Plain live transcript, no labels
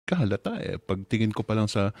kahalata eh. Pagtingin ko pa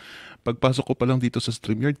lang pagpasok ko pa lang dito sa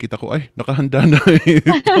StreamYard, kita ko, ay, nakahanda na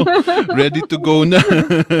ito. Ready to go na.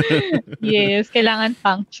 Yes, kailangan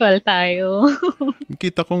punctual tayo.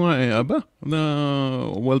 Kita ko nga eh, aba, na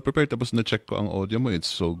well prepared. Tapos na-check ko ang audio mo,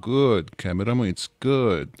 it's so good. Camera mo, it's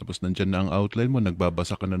good. Tapos nandyan na ang outline mo,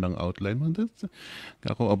 nagbabasa ka na ng outline mo.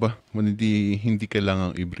 Ako, aba, hindi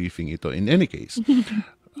kailangang i-briefing ito. In any case,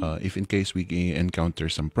 if in case we encounter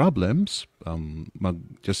some problems,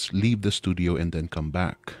 just leave the studio and then come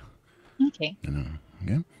back. Okay. Ano,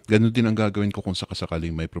 okay? Ganun din ang gagawin ko kung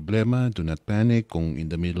sakasakaling may problema. Do not panic. Kung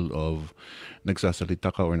in the middle of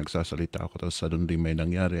nagsasalita ka or nagsasalita ako tapos suddenly may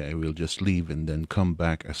nangyari, I will just leave and then come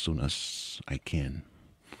back as soon as I can.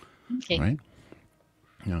 Okay. Right?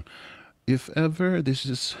 Yeah. If ever this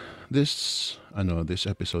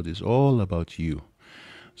episode is all about you.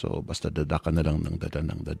 So, basta dada ka na lang ng dada.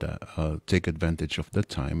 Take advantage of the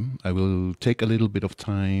time. I will take a little bit of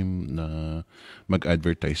time na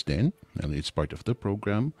mag-advertise din. And it's part of the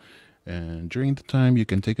program. And during the time, you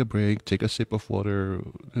can take a break, take a sip of water,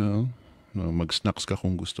 mag-snacks ka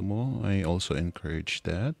kung gusto mo. I also encourage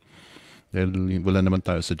that. Dahil wala naman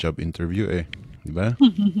tayo sa job interview eh. Di ba?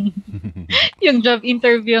 Yung job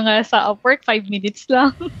interview nga sa Upwork, 5 minutes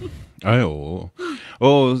lang. Ay, oo.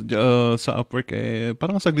 Oo, sa Upwork,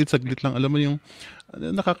 parang saglit-saglit lang. Alam mo yung,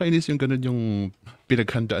 nakakainis yung ganun yung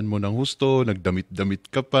pinaghandaan mo ng husto, nagdamit-damit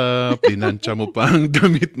ka pa, pinansya mo pa ang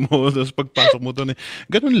damit mo, tapos pagpasok mo doon,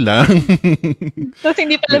 ganun lang. Tapos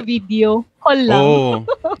hindi pala video, call lang.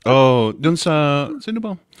 Doon sino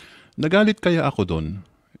ba? Nagalit kaya ako doon.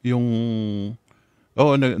 Yung,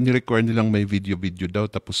 ni-require nilang may video daw,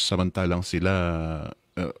 tapos samantalang sila,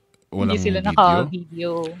 walang Hindi sila video.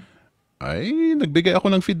 naka-video. Ay, nagbigay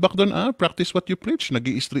ako ng feedback doon, practice what you preach.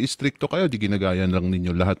 Nag-i-stricto kayo, di ginagaya lang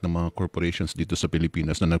ninyo lahat ng mga corporations dito sa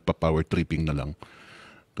Pilipinas na nagpa-power tripping na lang.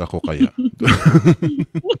 Ako kaya.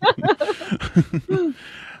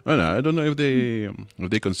 Well, I don't know if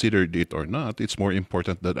they considered it or not. It's more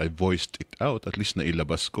important that I voiced it out. At least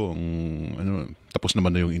nailabas ko tapos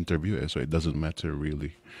naman na yung interview so it doesn't matter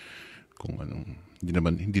really kung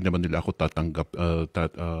hindi naman nila ako tatanggap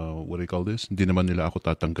what do you call this? Hindi naman nila ako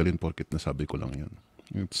tatanggalin porket nasabi ko lang 'yun.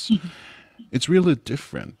 It's really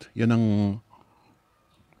different. Yan ang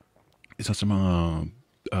isa sa mga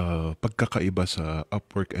pagkakaiba sa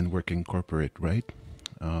Upwork and working corporate, right?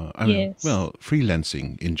 Yes. Well,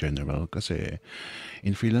 freelancing in general kasi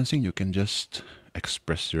in freelancing you can just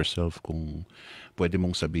express yourself kung pwede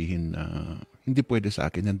mong sabihin na hindi pwede sa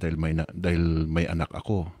akin yan dahil may anak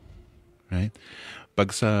ako. Right?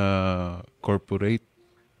 Pag sa corporate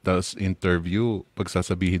tas interview, pag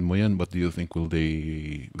sasabihin mo yan, what do you think will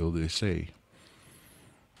they say?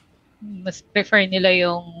 Mas prefer nila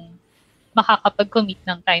yung makakapag-commit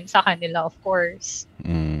ng time sa kanila, of course.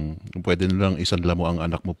 Pwede nilang isanla mo ang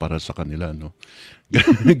anak mo para sa kanila, no?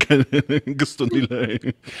 Gusto nila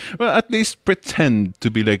eh. Well, at least pretend to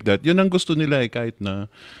be like that. Yun ang gusto nila kahit na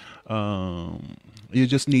you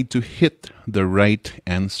just need to hit the right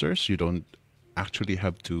answers. You don't actually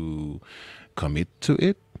have to commit to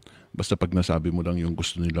it. Basta pag nasabi mo lang yung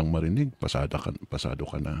gusto nilang marinig, pasado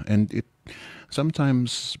ka na. And it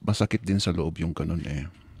sometimes masakit din sa loob yung ganun eh.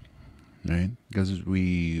 Right? Because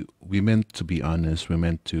we meant to be honest, we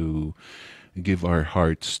meant to give our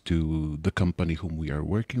hearts to the company whom we are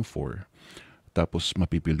working for. Tapos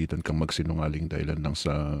mapipilitan kang magsinungaling dahil lang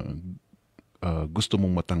sa gusto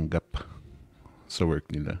mong matanggap sa work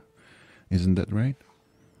nila. Isn't that right?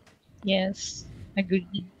 Yes, agree.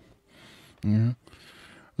 Yeah.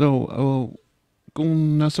 So,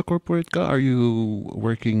 kung nasa corporate ka, are you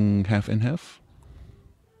working half and half?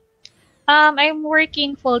 I'm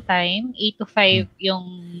working full-time, 8 to 5 yung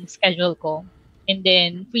schedule ko. And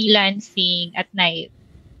then, freelancing at night.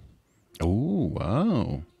 Oh,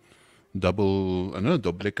 wow.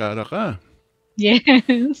 Doble cara ka.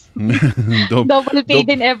 Yes. Double paid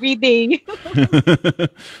in every day.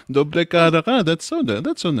 Doble cara ka. That's so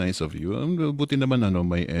nice of you. Buti naman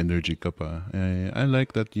may energy ka pa. I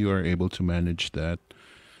like that you are able to manage that.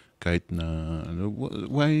 Kahit na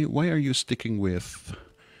why are you sticking with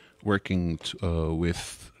working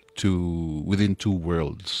within two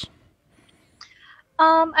worlds?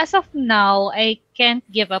 As of now, I can't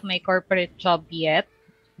give up my corporate job yet.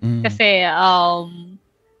 Kasi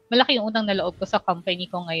malaki yung utang na loob ko sa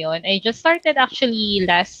company ko ngayon. I just started actually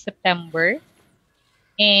last September.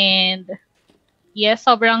 And yes,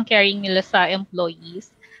 sobrang caring nila sa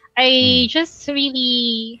employees. I just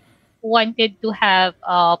really wanted to have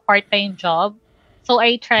a part-time job. So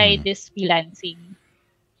I tried this freelancing.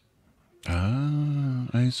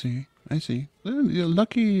 I see. Well,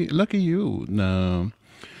 lucky you na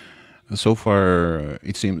So far,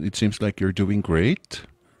 it seems like you're doing great.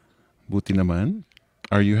 Buti naman.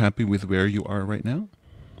 Are you happy with where you are right now?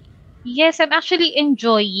 Yes, I'm actually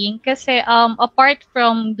enjoying kasi apart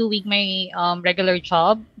from doing my regular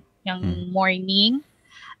job, Mm. yung morning,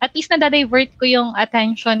 at least nada-divert ko yung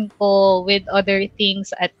attention ko with other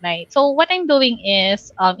things at night. So what I'm doing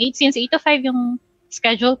is 8 to 5 yung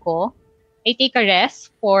schedule ko. I take a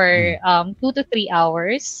rest for Mm. 2 to 3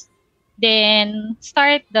 hours, then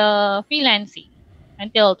start the freelancing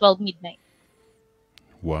until 12 midnight.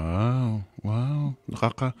 Wow. Wow.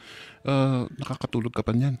 Nakakatulog ka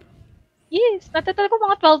pa niyan. Yes, natutulog ko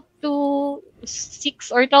mga 12 to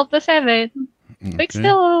 6 or 12 to 7. So it's Okay.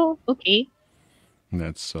 still okay.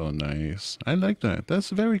 That's so nice. I like that.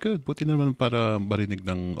 That's very good. Buti naman para marinig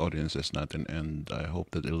ng audiences natin, and I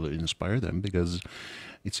hope that it'll inspire them because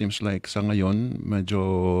it seems like sa ngayon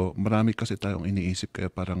medyo marami kasi tayong iniisip kaya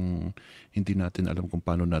parang hindi natin alam kung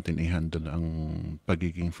paano natin i-handle ang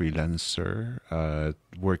pagiging freelancer at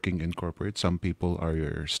working in corporate. Some people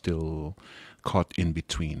are still caught in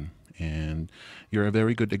between. And you're a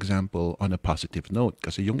very good example on a positive note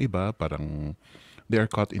kasi yung iba parang they are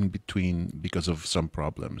caught in between because of some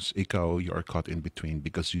problems. Ikaw, you are caught in between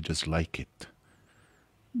because you just like it.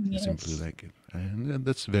 You simply Yes. like it. And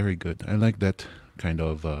that's very good. I like that kind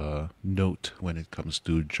of note when it comes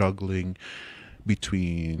to juggling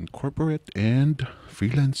between corporate and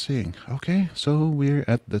freelancing. Okay, so we're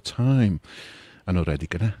at the time. Ano, ready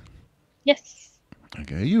ka na? Yes.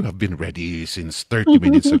 Okay, you have been ready since 30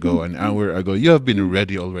 minutes ago, an hour ago. You have been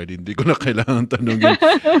ready already. Hindi ko na kailangan tanungin.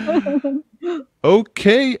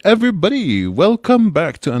 Okay, everybody, welcome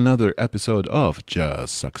back to another episode of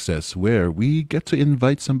Just Success, where we get to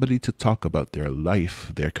invite somebody to talk about their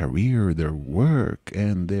life, their career, their work,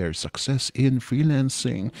 and their success in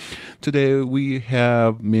freelancing. Today, we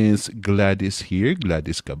have Miss Gladys here,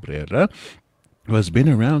 Gladys Cabrera, who has been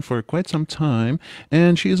around for quite some time,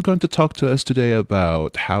 and she is going to talk to us today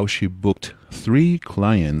about how she booked 3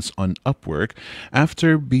 clients on Upwork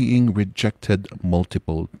after being rejected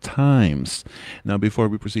multiple times. Now, before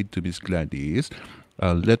we proceed to Miss Gladys,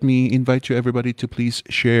 let me invite you, everybody, to please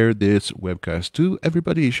share this webcast to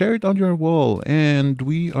everybody. Share it on your wall, and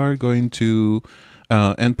we are going to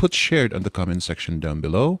and put shared on the comment section down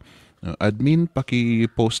below. Admin,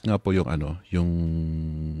 paki-post nga po yung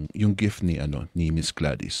yung gift ni Miss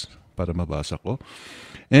Gladys para mabasa ko.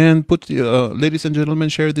 And put ladies and gentlemen,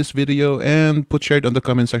 share this video and put shared on the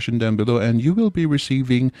comment section down below, and you will be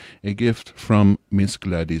receiving a gift from Miss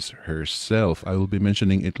Gladys herself. I will be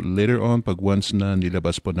mentioning it later on pag once na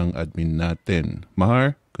nilabas po ng admin natin.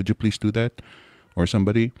 Mahar, could you please do that? Or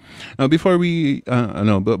somebody? Before we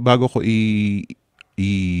bago ko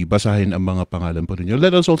ibasahin ang mga pangalan po ninyo,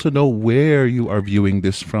 let us also know where you are viewing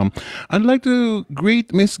this from. I'd like to greet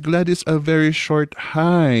Miss Gladys a very short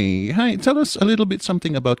hi. Hi, tell us a little bit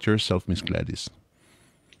something about yourself, Miss Gladys.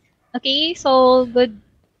 Okay, so good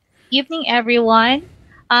evening, everyone.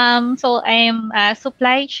 So I'm a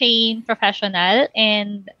supply chain professional,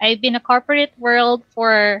 and I've been a corporate world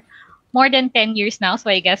for more than 10 years now. So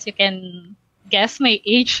I guess you can guess my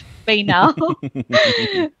age by now.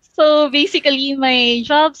 So basically, my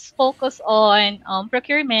jobs focus on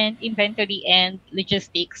procurement, inventory, and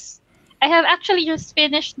logistics. I have actually just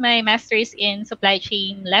finished my master's in supply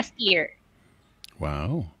chain last year.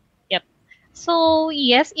 Wow. Yep. So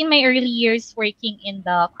yes, in my early years working in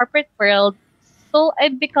the corporate world, so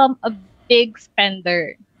I've become a big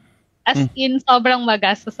spender. As in, sobrang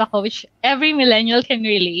magastos ako, which every millennial can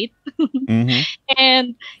relate. Mm-hmm.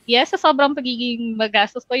 And yes, sa sobrang pagiging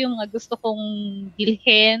magastos ko, yung gusto kong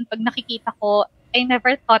bilhin, pag nakikita ko, I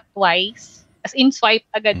never thought twice. As in, swipe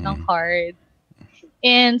agad ng card.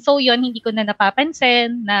 And so yon, hindi ko na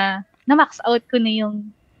napapansin na na-max out ko na yung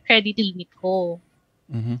credit limit ko.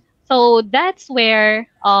 Mm-hmm. So that's where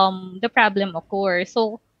the problem occurs.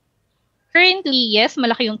 So currently, yes,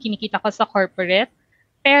 malaki yung kinikita ko sa corporate,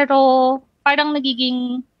 pero parang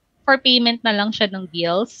nagiging for payment na lang siya ng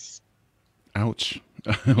bills. Ouch.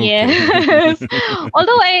 Yes.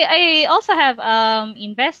 Although I also have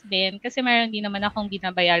investment kasi meron din naman akong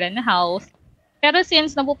binabayaran na house. Pero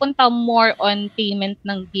since napupunta more on payment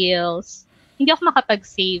ng bills, hindi ako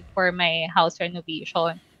makapag-save for my house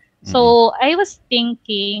renovation. So I was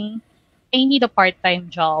thinking I need a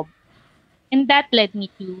part-time job. And that led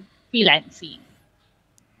me to freelancing.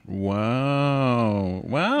 Wow.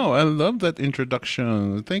 Wow. I love that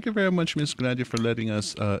introduction. Thank you very much, Miss Gladys, for letting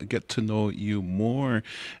us get to know you more.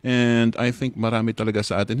 And I think marami talaga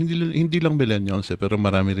sa atin, hindi lang millennials pero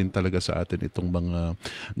marami rin talaga sa atin itong mga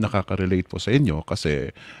nakaka-relate po sa inyo kasi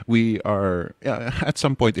we are, yeah, at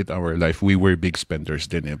some point in our life, we were big spenders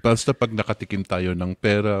din eh. Basta pag nakatikim tayo ng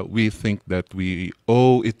pera, we think that we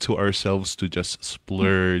owe it to ourselves to just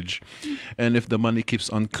splurge. And if the money keeps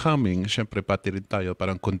on coming, syempre pati rin tayo,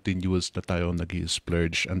 parang continuous na tayo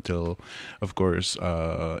nag-splurge until, of course,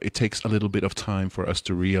 it takes a little bit of time for us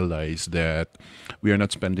to realize that we are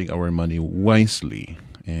not spending our money wisely.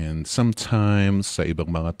 And sometimes sa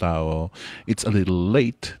ibang mga tao, it's a little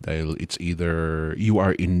late dahil it's either you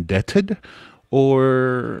are indebted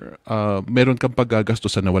or meron kang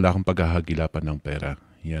paggagastusan na wala kang paghahagilapan ng pera.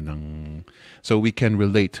 Yan ang, so we can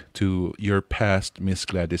relate to your past, Miss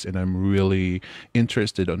Gladys, and I'm really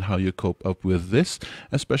interested on how you cope up with this,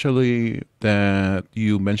 especially that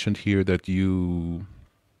you mentioned here that you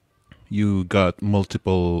got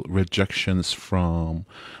multiple rejections from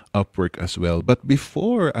Upwork as well. But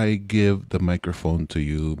before I give the microphone to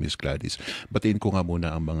you, Miss Gladys, batiin ko nga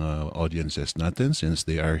muna ang mga audiences natin since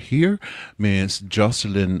they are here. Miss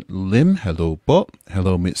Jocelyn Lim, hello po.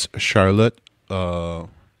 Hello, Miss Charlotte.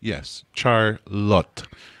 Yes, Charlotte.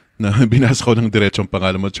 Na binasa ko ng diretsong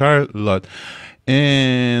pangalan mo, Charlotte.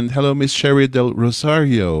 And hello, Miss Sherry Del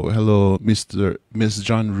Rosario. Hello, Miss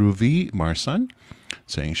John Ruvi Marsan,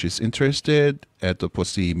 saying she's interested. Eto po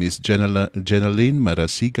si Miss Jenaline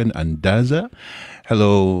Marasigan Andaza.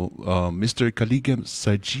 Hello, Mr. Kaligam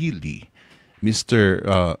Sajili, Miss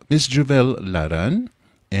Juvel Laran,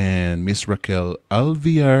 and Miss Raquel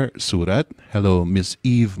Alviar Surat. Hello, Miss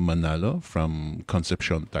Eve Manalo from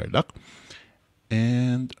Concepcion, Tarlac.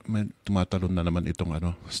 And may tumatalon na naman itong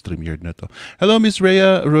StreamYard na to. Hello, Miss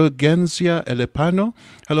Rhea Rogenzia Elepano.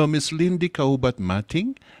 Hello, Miss Lindy Kaubat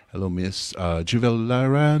Mating. Hello, Miss Juvel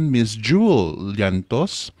Laran. Miss Jewel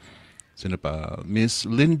Llantos. Sino pa? Miss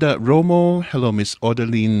Linda Romo. Hello, Miss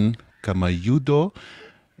Odeline Camayudo.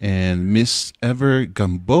 And Miss Ever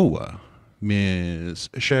Gamboa. Miss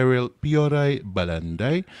Cheryl Pioray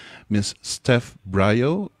Balanday. Miss Steph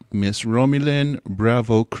Brayo. Miss Romilyn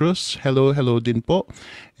Bravo Cruz. Hello, hello din po.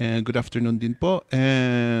 And good afternoon din po.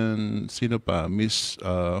 And sino pa? Miss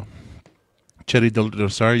Cherry Del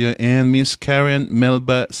Rosario and Miss Karen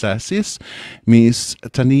Melba Sasis, Miss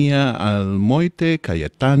Tania Almoite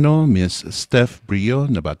Cayetano, Miss Steph Brio,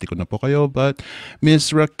 nabati ko na po kayo, but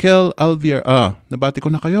Miss Raquel Alviar, nabati ko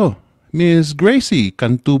na kayo. Miss Gracie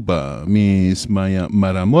Cantuba, Miss Maya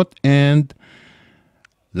Maramot, and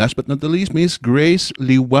last but not the least, Miss Grace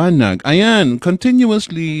Liwanag. Ayan,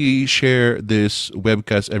 continuously share this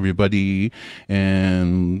webcast, everybody,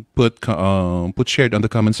 and put shared on the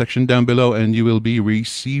comment section down below, and you will be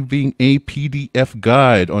receiving a PDF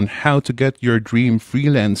guide on how to get your dream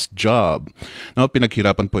freelance job. Now,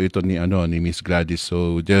 pinaghirapan po ito ni Miss Gladys.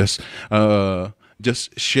 So just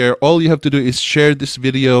share. All you have to do is share this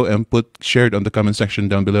video and share it on the comment section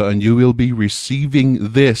down below, and you will be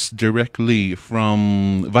receiving this directly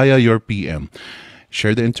via your PM.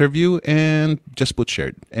 Share the interview and just put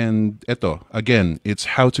shared. And eto, again, it's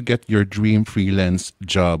how to get your dream freelance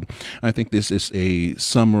job. I think this is a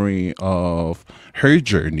summary of her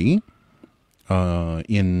journey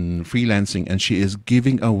in freelancing, and she is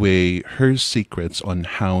giving away her secrets on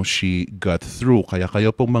how she got through. Kaya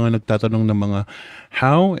kayo pong mga nagtatanong ng mga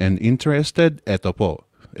how and interested, eto po.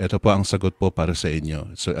 Ito po ang sagot po para sa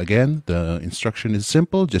inyo. So again, the instruction is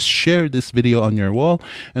simple. Just share this video on your wall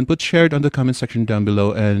and put shared on the comment section down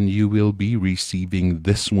below, and you will be receiving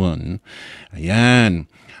this one. Ayan.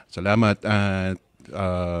 Salamat. At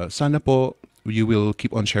sana po you will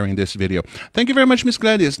keep on sharing this video. Thank you very much, Miss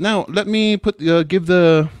Gladys. Now, let me give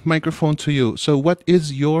the microphone to you. So what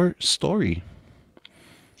is your story?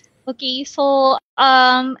 Okay, so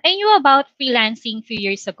I knew about freelancing a few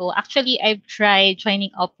years ago. Actually, I've tried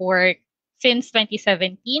joining Upwork since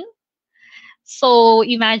 2017. So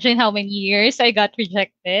imagine how many years I got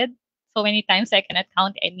rejected. So many times I cannot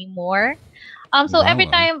count anymore. So every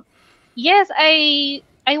Wow. time, yes,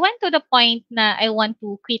 I went to the point na I want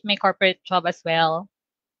to quit my corporate job as well.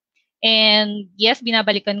 And yes,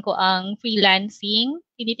 binabalikan ko ang freelancing.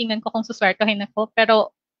 Tinitingnan ko kung suswertuhin ako.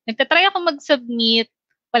 Pero nagtatry ako mag-submit.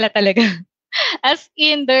 Wala talaga. As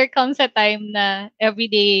in, there comes a time na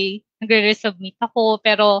everyday nagre-resubmit ako.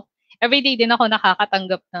 Pero everyday din ako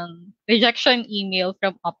nakakatanggap ng rejection email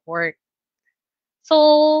from Upwork.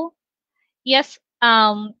 So, yes,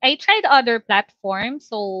 I tried other platforms.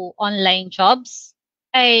 So, online jobs.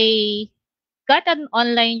 I got an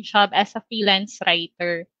online job as a freelance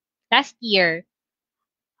writer last year.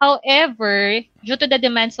 However, due to the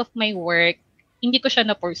demands of my work, hindi ko siya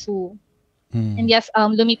na-pursue. And Mm. yes,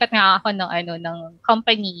 lumipat nga ako ng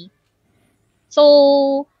company.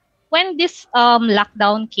 So, when this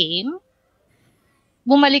lockdown came,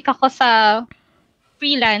 bumalik ako sa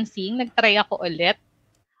freelancing, nag-try ako ulit.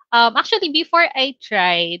 Actually, before I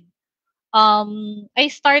tried, I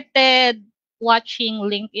started watching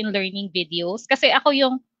LinkedIn learning videos kasi ako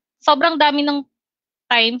yung sobrang dami ng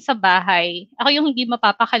time sa bahay. Ako yung hindi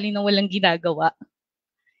mapapakali na walang ginagawa.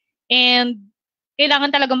 And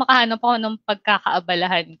kailangan talaga makahanap ako ng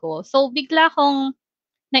pagkakaabalahan ko. So, bigla akong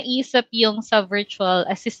naisip yung sa virtual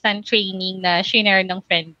assistant training na shinare ng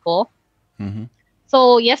friend ko. Mm-hmm.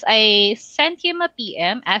 So, yes, I sent him a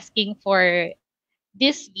PM asking for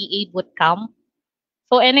this VA Bootcamp.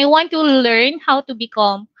 So, and I want to learn how to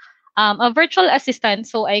become a virtual assistant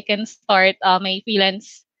so I can start my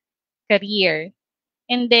freelance career.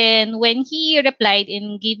 And then when he replied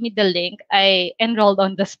and gave me the link, I enrolled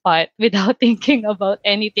on the spot without thinking about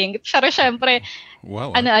anything. Pero syempre,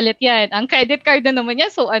 Wow. ano ulit yan, ang credit card na naman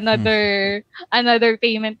yan, so another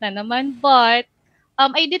payment na naman. But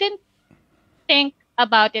I didn't think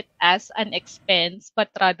about it as an expense,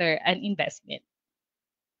 but rather an investment.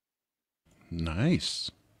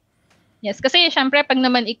 Nice. Yes, kasi syempre, pag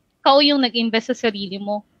naman ikaw yung nag-invest sa sarili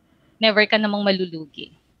mo, never ka namang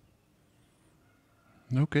malulugi.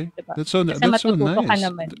 Okay. Diba? That's so Kasi that's so matututo ka nice.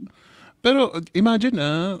 naman. Pero imagine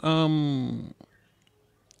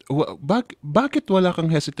bakit wala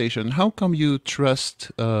kang hesitation? How come you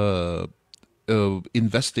trust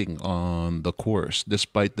investing on the course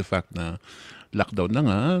despite the fact na lockdown na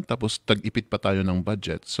nga tapos tag-ipit pa tayo ng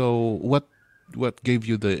budget? So what gave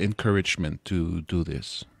you the encouragement to do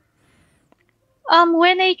this?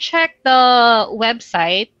 When I checked the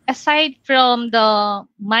website, aside from the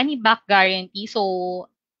money back guarantee,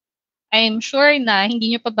 so I'm sure na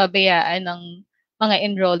hindi nyo pababayaan ng mga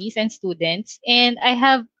enrollees and students. And I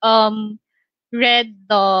have read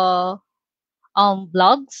the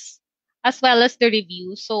blogs as well as the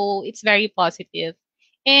reviews, so it's very positive.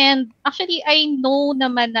 And actually, I know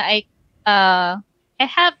naman na I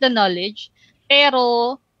have the knowledge,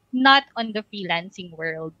 pero not on the freelancing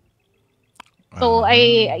world. So Ah,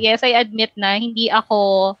 I admit na hindi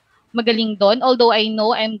ako magaling doon, although I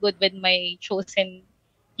know I'm good with my chosen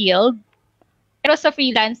field. Pero sa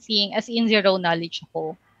freelancing, as in zero knowledge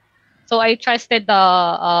ako. So I trusted the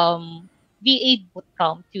VA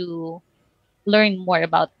Bootcamp to learn more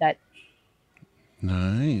about that.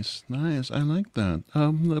 nice, nice. I like that.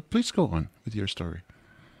 Please go on with your story.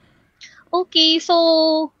 Okay,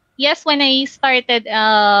 so yes, when I started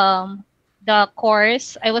the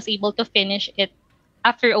course, I was able to finish it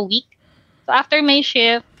after a week. So after my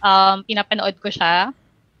shift, pinapanood ko siya.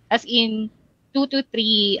 As in, 2 to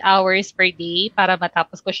 3 hours per day para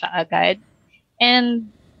matapos ko siya agad. And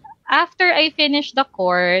after I finished the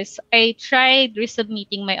course, I tried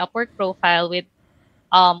resubmitting my Upwork profile with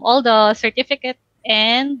all the certificate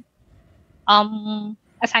and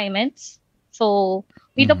assignments. So,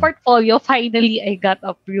 with the Mm-hmm. portfolio, finally, I got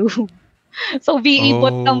approved. So, VE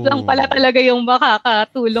Bootcamp lang pala Oh, talaga yung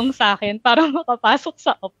makakatulong sa akin para makapasok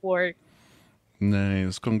sa Upwork.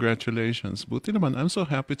 nice. Congratulations. Buti naman. I'm so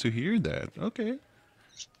happy to hear that. Okay.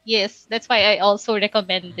 Yes, that's why I also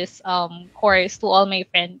recommend this course to all my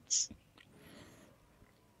friends.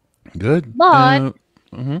 Good. But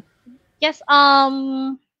Mhm. yes,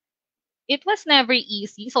 it was never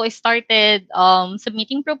easy. So I started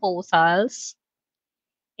submitting proposals,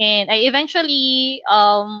 and I eventually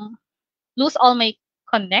lose all my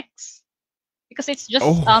connects because it's just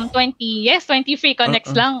Oh. 20 free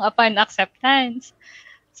connects Uh-uh. lang upon acceptance.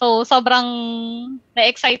 So sobrang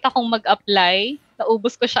na-excite akong mag-apply,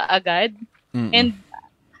 naubos ko siya agad. Mm-mm. And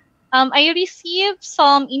I received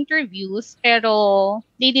some interviews pero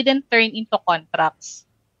they didn't turn into contracts.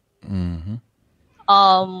 Mm-hmm.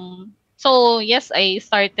 So yes, I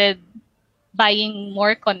started buying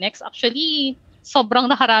more connects. Actually, sobrang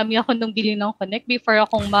nakarami ako nung bili ng connect before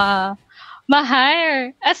akong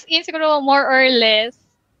ma-hire. As in, siguro more or less,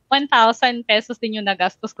 1,000 pesos din yung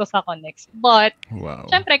nagastos ko sa connects. But,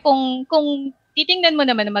 Wow. syempre, kung titingnan mo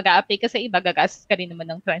naman na mag-a-apply ka sa iba, gagastos ka rin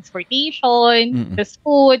naman ng transportation, Mm-mm. tas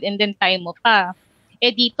food, and then time mo pa.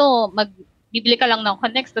 Eh dito, bibili ka lang ng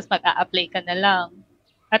connects, tas mag-a-apply ka na lang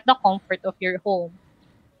at the comfort of your home.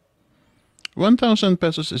 1,000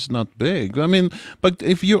 pesos is not big. I mean, but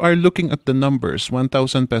if you are looking at the numbers,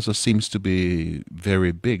 1,000 pesos seems to be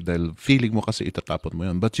very big dahil feeling mo kasi itatapon mo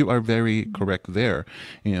yun. But you are very correct there.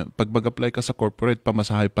 Pag mag-apply ka sa corporate,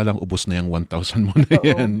 pamasahe pa lang ubos na yung 1,000 mo na Oo.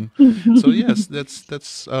 yan. So yes,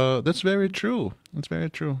 that's very true. That's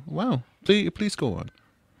very true. Wow. Please go on.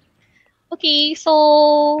 Okay,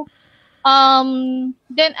 so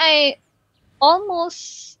then I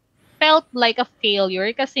almost felt like a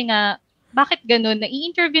failure kasi nga, bakit ganun?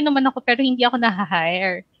 Nai-interview naman ako pero hindi ako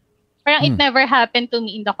na-hire. Parang it Mm. never happened to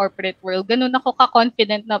me in the corporate world. Ganun ako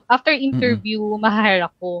ka-confident na after Mm-mm. interview, ma-hire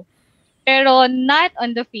ako. Pero not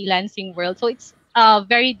on the freelancing world. So it's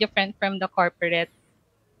very different from the corporate.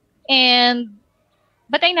 And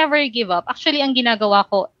but I never give up. Actually, ang ginagawa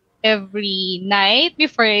ko every night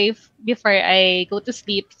before I go to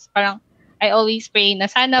sleep, parang I always pray na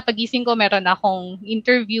sana pagising ko meron akong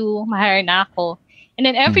interview, ma-hire na ako. And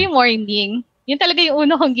then every Mm. morning, yun talaga yung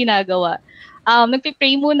una kong ginagawa.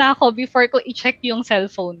 Nagpe-pray muna ako before ko i-check yung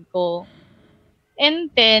cellphone ko.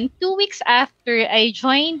 And then 2 weeks after I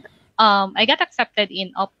joined, I got accepted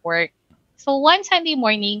in Upwork. So one Sunday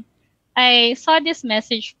morning, I saw this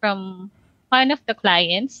message from one of the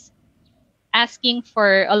clients asking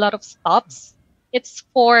for a lot of stops. It's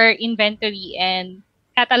for inventory and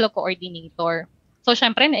catalog coordinator. So,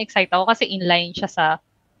 syempre, na-excite ako kasi inline siya sa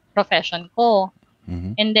profession ko.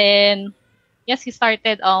 Mm-hmm. And then, yes, he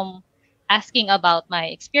started asking about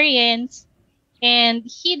my experience. And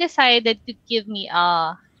he decided to give me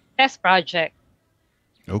a test project.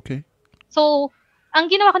 Okay. So,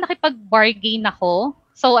 ang ginawa ko, nakipag-bargain ako.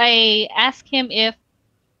 So, I asked him if,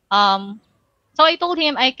 so I told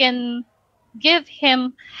him I can give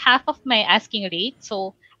him half of my asking rate.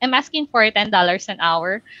 So, I'm asking for $10 an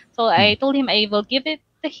hour. So, I Mm. told him I will give it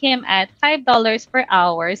to him at $5 per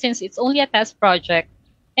hour since it's only a test project.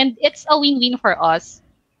 And it's a win-win for us.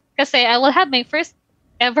 Kasi I will have my first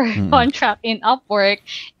ever Mm-mm. contract in Upwork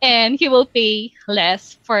and he will pay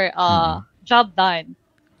less for Mm-mm. a job done.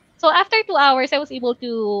 So after 2 hours, I was able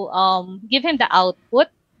to give him the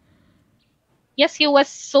output. Yes, he was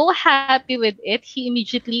so happy with it. He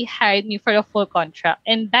immediately hired me for a full contract.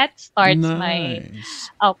 And that starts my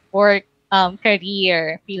Nice. Upwork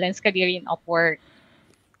career, freelance career in Upwork.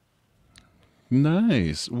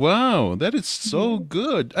 Nice. Wow, that is so Mhm.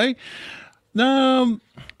 good. Um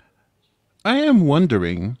I am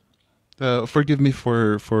wondering. Forgive me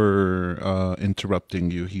for interrupting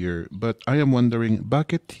you here, but I am wondering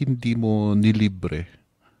bakit hindi mo nilibre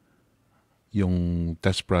yung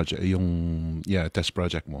test project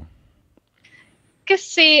mo.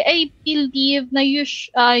 Kasi I believe na you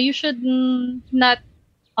should not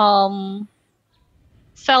um,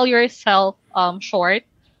 sell yourself short.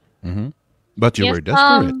 Mm-hmm. But you Yes, were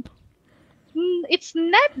desperate. it's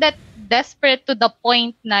not that desperate to the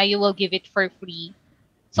point na you will give it for free.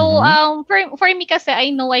 So Mm-hmm. for me kasi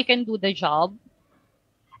I know I can do the job.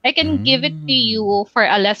 I can give it to Mm. you for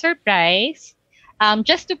a lesser price,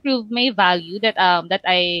 just to prove my value that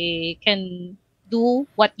I can do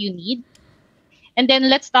what you need. And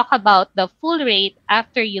then let's talk about the full rate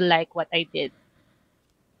after you like what I did.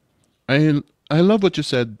 I love what you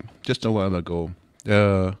said just a while ago.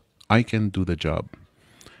 I can do the job.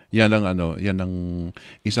 Yan ang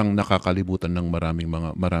isang nakakalimutan ng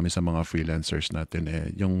marami sa mga freelancers natin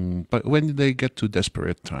when they get to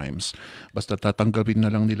desperate times, basta tatanggapin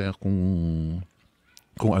na lang nila kung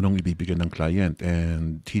anong ibibigay ng client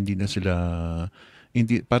and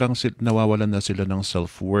hindi parang nawawalan na sila ng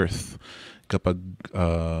self-worth kapag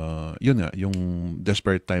yun nga yung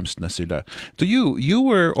desperate times na sila. To you,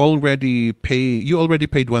 you already paid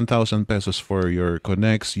 1,000 pesos for your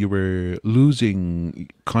connects. You were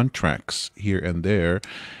losing contracts here and there,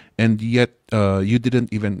 and yet you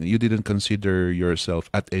didn't consider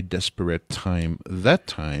yourself at a desperate time that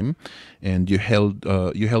time, and you held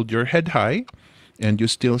your head high, and you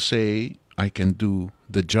still say I can do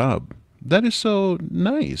the job. That is so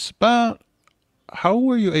nice. But how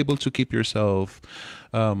were you able to keep yourself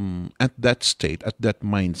at that state, at that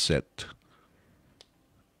mindset?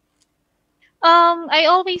 I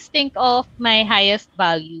always think of my highest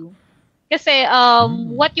value. Kasi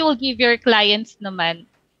Mm, what you will give your clients naman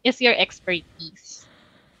is your expertise.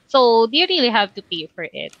 So do you really have to pay for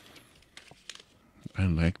it? I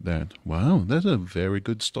like that. Wow, that's a very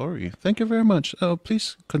good story. Thank you very much.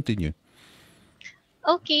 Please continue.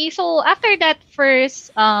 Okay, so after that first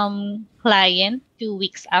client, 2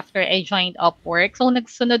 weeks after I joined Upwork, so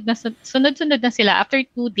sunod-sunod na sila. After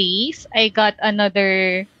 2 days, I got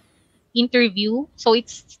another interview. So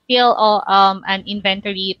it's still an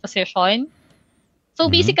inventory position. So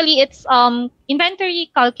Mm-hmm. basically, it's inventory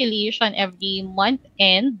calculation every month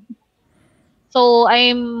end. So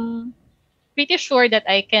I'm pretty sure that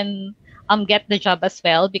I can get the job as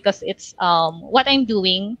well because it's what I'm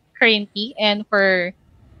doing currently and for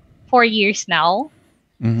 4 years now.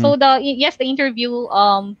 Mm-hmm. So the interview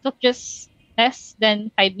took just less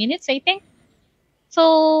than 5 minutes, I think.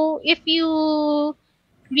 So if you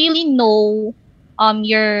really know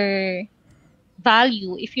your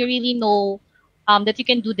value, if you really know that you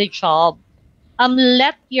can do the job,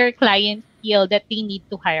 let your client feel that they need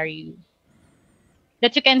to hire you,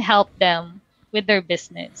 that you can help them with their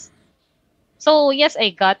business. So yes, I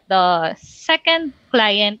got the second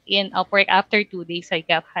client in Upwork. After 2 days, I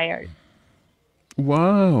got hired.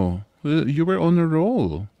 Wow. You were on a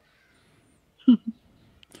roll.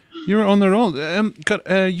 You're on a roll.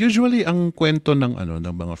 Usually ang kwento ng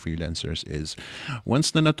ng mga freelancers is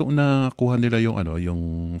once na nakuha nila yung yung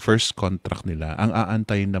first contract nila, ang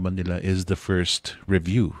aantayin naman nila is the first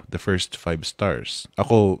review, the first 5 stars.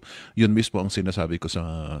 Ako, yun mismo ang sinasabi ko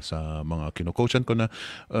sa mga kino-coachan ko na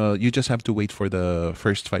you just have to wait for the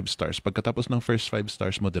first 5 stars. Pagkatapos ng first 5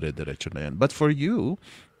 stars mo, dire-diretso na yan. But for you,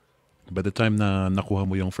 by the time na nakuha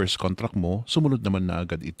mo yung first contract mo, sumunod naman na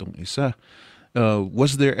agad itong isa.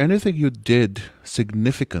 Was there anything you did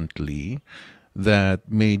significantly that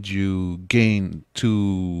made you gain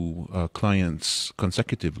 2 clients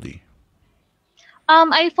consecutively?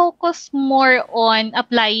 I focus more on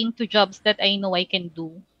applying to jobs that I know I can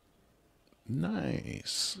do.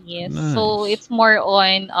 Nice. Yes. So Nice. it's more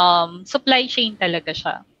on supply chain talaga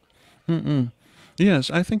siya. Mm-mm.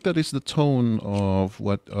 Yes, I think that is the tone of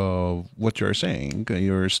what you're saying,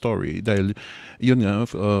 your story. Dahil yun nga,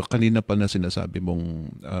 kanina pa na sinasabi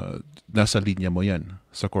mong nasa linya mo yan.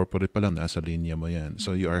 Sa corporate pa lang, nasa linya mo yan.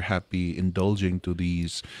 So you are happy indulging to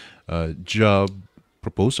these job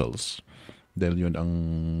proposals. Dahil yun ang,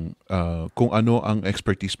 kung ano ang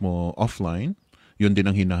expertise mo offline, yun din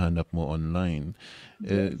ang hinahanap mo online.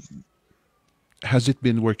 Uh, Yes. has it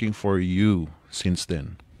been working for you since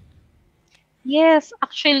then? Yes,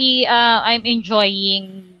 actually, I'm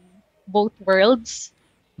enjoying both worlds.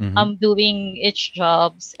 Mm-hmm. I'm doing each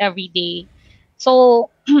jobs every day. So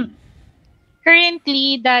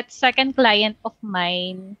currently, that second client of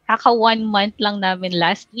mine, kaka 1 month lang namin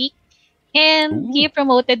last week, and Ooh. he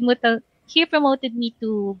promoted me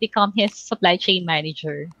to become his supply chain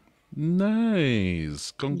manager.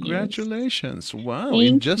 Nice. Yes, Congratulations. Wow,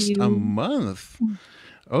 in thank just a you. month.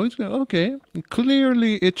 Oh, okay.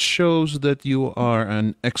 Clearly, it shows that you are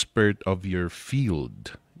an expert of your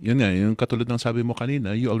field. Yun nga, yung katulad ng sabi mo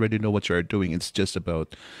kanina, you already know what you are doing. It's just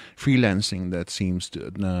about freelancing that seems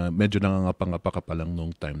to, na medyo nangangapa-ngapa ka pa lang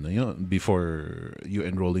nung time na yun before you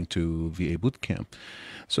enrolling to VA Bootcamp.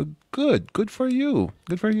 So good. Good for you.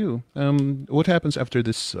 Good for you. What happens after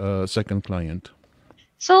this second client?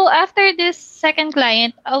 So after this second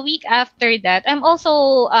client, a week after that, I'm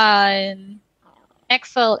also an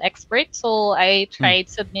Excel expert. So I Mm. tried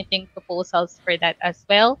submitting proposals for that as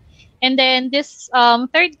well. And then this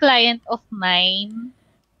third client of mine,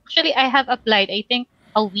 actually I have applied, I think,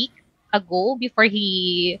 a week ago before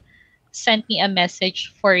he sent me a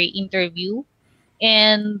message for interview.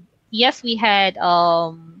 And yes, we had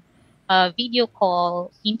a video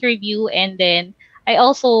call interview, and then I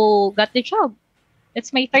also got the job.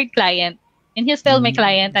 It's my third client, and he's still my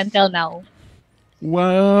client Nice. until now.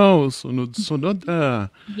 Wow, sunod-sunod ah.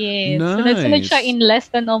 Yes, sunod-sunod siya Nice. in less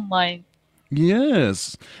than a month.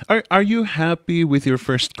 Yes. Are you happy with your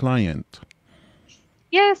first client?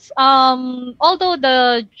 Yes, although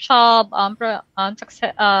the job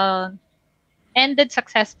ended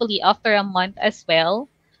successfully after a month as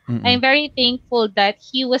well, I'm Mm-mm. very thankful that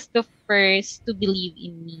he was the first to believe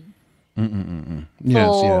in me. Mm-mm-mm. Yes,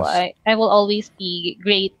 So yes. I will always be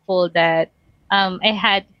grateful that I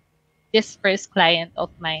had this first client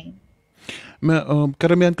of mine.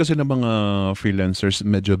 Karamihan kasi ng mga freelancers,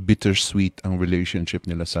 medyo bittersweet ang relationship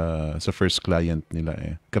nila sa first client nila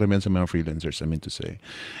eh. Karamihan sa mga freelancers, I mean to say.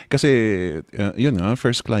 Kasi, yun nga,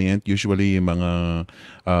 first client, usually yung mga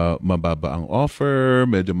mababa ang offer,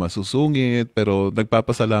 medyo masusungit, pero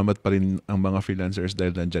nagpapasalamat pa rin ang mga freelancers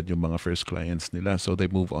dahil nandyan yung mga first clients nila. So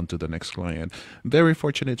they move on to the next client. Very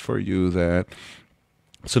fortunate for you that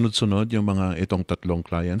sunod-sunod yung mga itong tatlong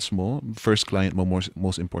clients mo. First client mo,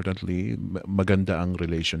 most importantly, maganda ang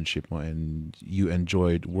relationship mo and you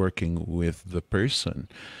enjoyed working with the person.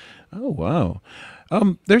 Oh, wow.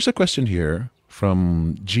 There's a question here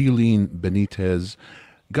from Jeline Benitez.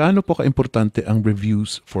 Gaano po ka-importante ang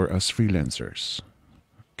reviews for us freelancers?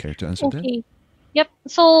 Care to answer that? Okay. Yep.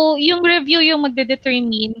 So, yung review yung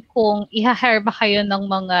magde-determine kung i-hire ba kayo ng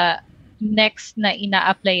mga next na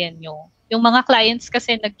ina-applyan nyo. Yung mga clients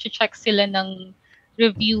kasi nag-check sila ng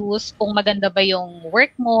reviews kung maganda ba yung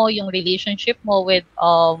work mo, yung relationship mo with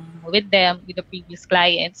them, with the previous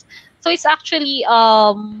clients. So it's actually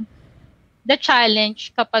the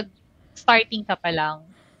challenge kapag starting ka pa lang.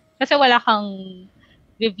 Kasi wala kang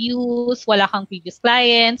reviews, wala kang previous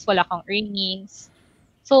clients, wala kang earnings.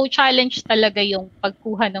 So, challenge talaga yung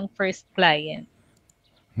pagkuha ng first client.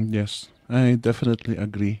 Yes, I definitely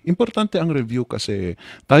agree. Importante ang review kasi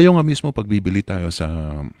tayo nga mismo pagbibili tayo sa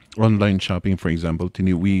online shopping, for example,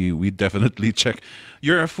 we definitely check.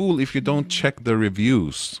 You're a fool if you don't Mm. check the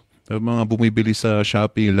reviews. Sa mga bumibili sa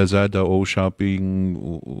Shopee, Lazada o shopping,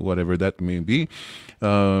 whatever that may be,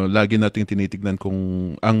 lagi nating tinitignan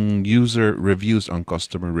kung ang user reviews, ang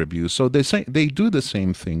customer reviews. So they do the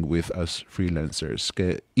same thing with us freelancers.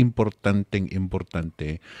 Kaya importante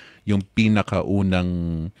yung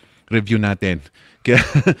pinakaunang review natin. Kaya,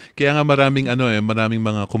 kaya nga maraming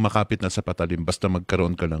mga kumakapit na sa patalim basta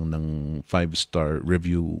magkaroon ka lang ng 5-star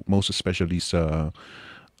review, most especially sa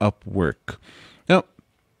Upwork. Now,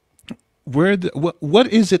 what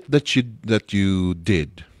is it that you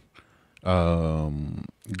did,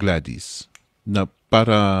 Gladys, na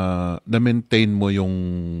para na maintain mo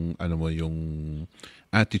yung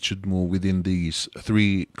attitude mo within these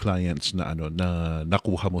three clients na na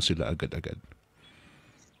nakuha mo sila agad-agad?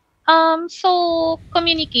 So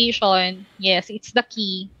communication, yes, it's the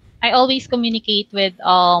key. I always communicate with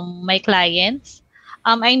my clients.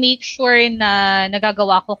 I make sure na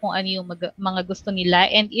nagagawa ko kung ano yung mga gusto nila,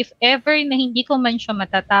 and if ever na hindi ko man siya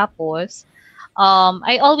matatapos,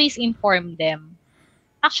 I always inform them.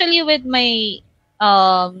 Actually, with my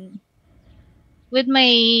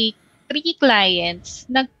three clients,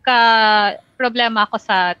 nagka-problema ako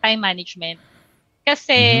sa time management. Mm-hmm.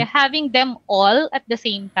 Kasi having them all at the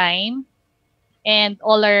same time and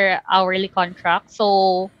all are hourly contract.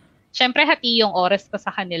 So, syempre hati yung oras ko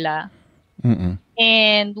sa kanila. Mm-mm.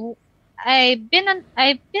 And I've been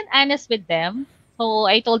honest with them. So,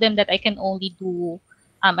 I told them that I can only do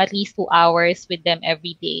at least 2 hours with them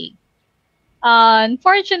every day.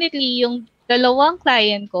 Unfortunately, yung dalawang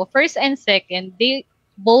client ko, first and second, they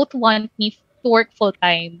both want me to work full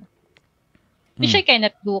time, which I Mm.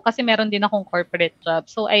 cannot do kasi meron din akong corporate job.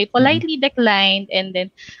 So I Mm-mm. politely declined and then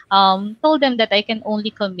told them that I can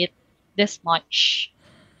only commit this much.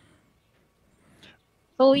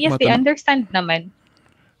 So yes, they Matanong, understand naman.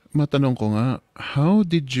 matanong ko nga, how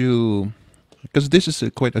did you, because this is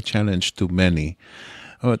quite a challenge to many,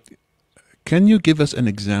 but can you give us an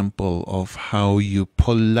example of how you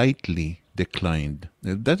politely declined?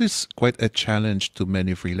 That is quite a challenge to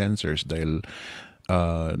many freelancers dahil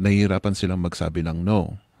nahihirapan silang magsabi ng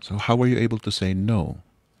no. So how were you able to say no?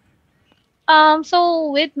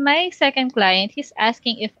 So with my second client, he's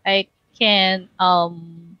asking if I can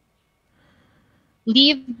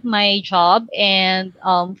leave my job and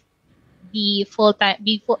be a full-time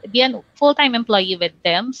employee with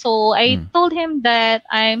them. So I Mm. told him that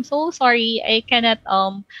I'm so sorry I cannot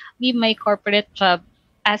leave my corporate job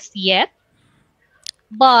as yet.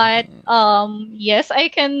 But yes, I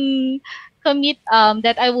can commit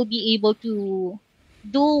that I will be able to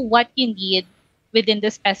do what you need within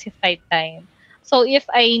the specified time. So if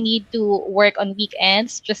I need to work on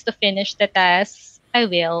weekends just to finish the tasks, I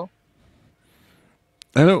will.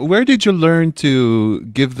 Where did you learn to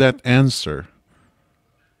give that answer?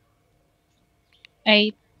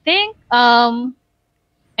 I think I'm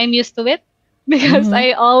used to it because Mm-hmm.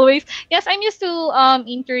 I always yes, I'm used to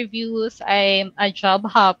interviews. I'm a job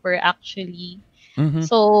hopper actually. Mm-hmm.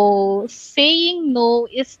 So saying no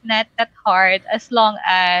is not that hard as long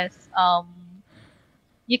as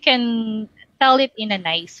you can tell it in a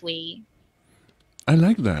nice way. I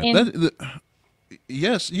like that. And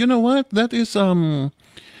Yes, you know what? That is something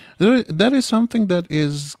that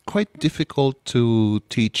is quite difficult to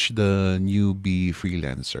teach the newbie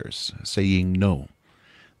freelancers, saying no.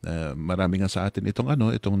 Marami nga sa atin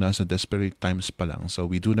itong nasa desperate times pa lang. So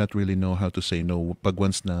we do not really know how to say no. Pag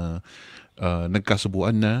once na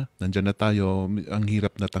nagkasubuan na, nandyan na tayo, ang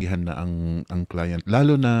hirap na tanggihan na ang client.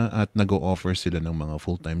 Lalo na at nag-o-offer sila ng mga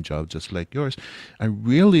full-time job just like yours. I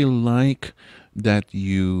really like that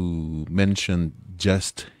you mentioned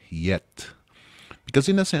just yet. Because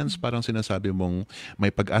in a sense, parang sinasabi mong may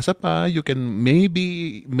pag-asa pa, you can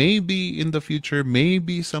maybe in the future,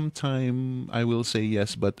 maybe sometime I will say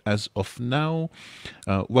yes, but as of now,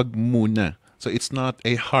 wag muna. So it's not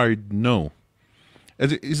a hard no.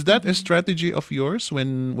 Is that a mhm, strategy of yours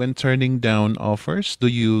when turning down offers? Do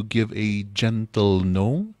you give a gentle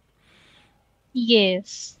no?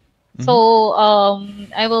 yes. Mm-hmm. So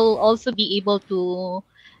I will also be able to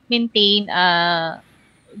maintain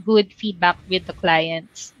good feedback with the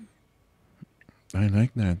clients. I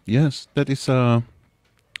like that. Yes, that is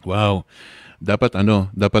wow. Dapat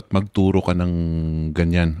dapat magturo ka ng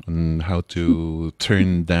ganyan on how to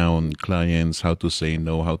turn down clients, how to say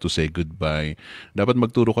no, how to say goodbye. Dapat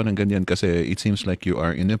magturo ka ng ganyan kasi it seems like you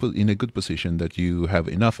are in a good position that you have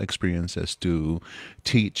enough experiences to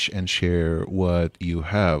teach and share what you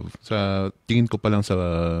have. Sa tingin ko pa lang sa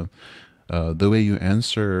the way you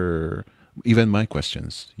answer even my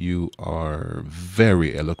questions, you are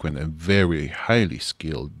very eloquent and very highly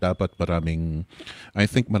skilled. Dapat I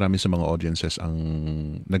think marami sa mga audiences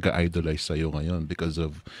ang nag-idolize sa'yo ngayon because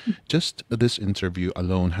of just this interview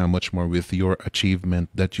alone, how much more with your achievement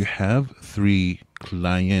that you have 3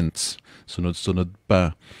 clients. Sunod-sunod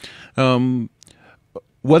pa. Um,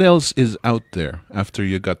 what else is out there after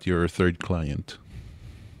you got your third client?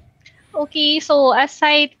 Okay, so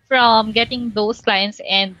aside from getting those clients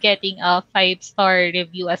and getting a 5-star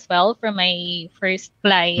review as well from my first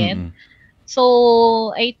client, Mm-mm.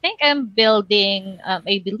 so I think I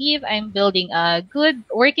believe I'm building a good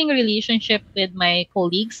working relationship with my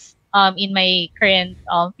colleagues in my current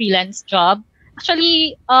freelance job.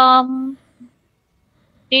 Actually,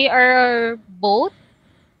 they are both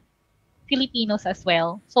Filipinos as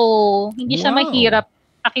well. So, hindi siya Wow. mahirap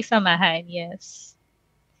pakisamahan, yes.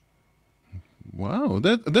 Wow,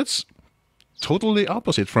 that's totally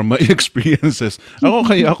opposite from my experiences. Ako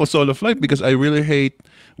kaya ako solo flight because I really hate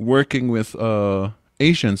working with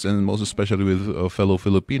Asians and most especially with fellow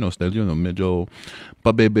Filipinos dahil medyo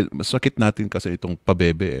pabebe sakit natin kasi itong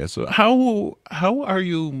pabebe eh. So how are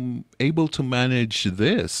you able to manage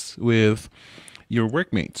this with your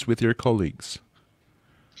workmates, with your colleagues?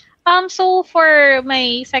 So for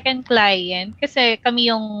my second client, kasi kami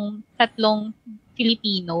yung tatlong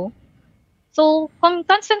Filipino, so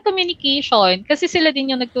constant communication, kasi sila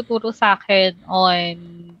din yung nagtuturo sa akin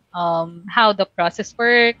on how the process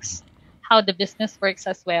works, how the business works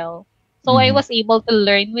as well. So I Mhm. was able to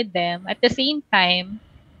learn with them at the same time,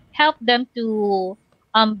 help them to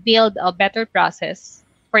build a better process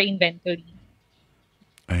for inventory.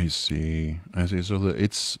 I see. I see. So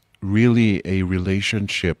it's really a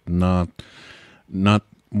relationship, not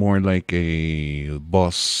more like a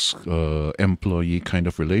boss employee kind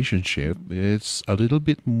of relationship. It's a little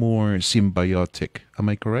bit more symbiotic. Am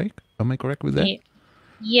I correct? Am I correct with that? Ye-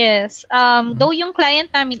 Yes. Mhm. Though yung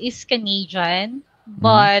client namin is Canadian, Mhm.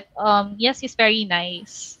 but yes, he's very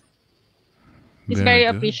nice. He's Very very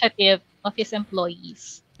good. appreciative of his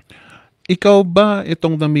employees. Ikaw ba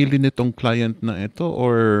itong namili nitong client na ito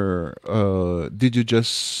or did you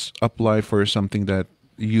just apply for something that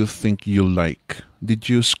you think you like? Did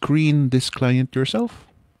you screen this client yourself?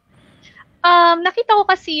 Nakita ko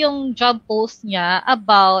kasi yung job post niya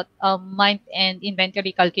about month-end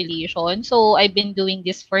inventory calculation. So, I've been doing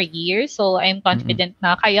this for years. So, I'm Mm-mm. confident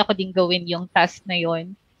na kaya ko din gawin yung task na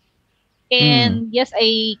yon. Mm. And yes,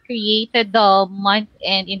 I created the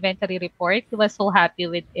month-end inventory report. He was so happy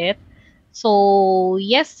with it. So,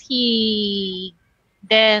 yes, he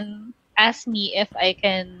then asked me if I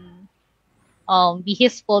can be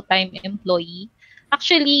his full-time employee.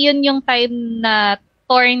 Actually, yun yung time na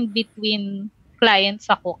torn between clients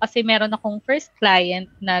ako kasi meron akong first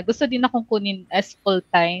client na gusto din akong kunin as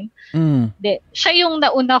full-time. Mm. Siya yung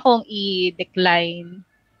nauna kong i-decline.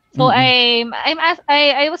 So Mm-mm.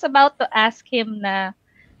 I was about to ask him na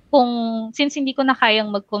kung since hindi ko na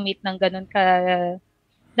kayang mag-commit ng ganun ka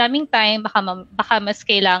daming time, baka mas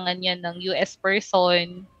kailangan niya ng US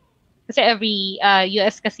person. Kasi every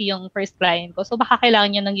US kasi yung first client ko. So baka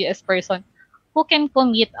kailangan niya ng US person who can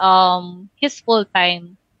commit his full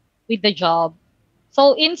time with the job.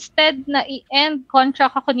 So instead na i-end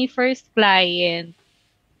contract ako ni first client,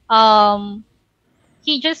 um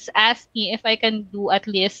he just asked me if I can do at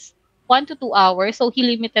least 1 to 2 hours. So he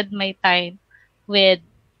limited my time with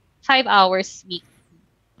 5 hours week.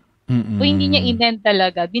 So hindi niya Mm-mm. in-end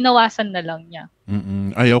talaga, binawasan na lang niya.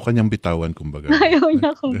 Mm-mm. Ayaw kanyang bitawan, kumbaga. Ayaw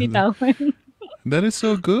niya akong bitawan. That is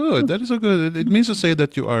so good. That is so good. It means to say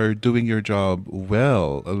that you are doing your job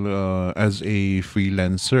well as a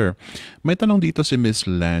freelancer. May tanong dito si Miss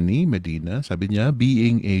Lani Medina. Sabi niya,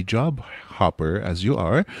 being a job hopper as you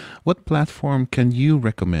are, what platform can you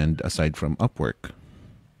recommend aside from Upwork?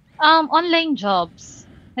 Online jobs.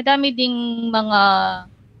 Madami ding mga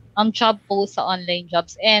job posts sa online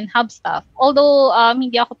jobs and Hubstaff. Although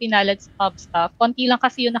hindi ako pinalad sa Hubstaff, konti lang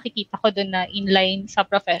kasi yung nakikita ko doon na inline sa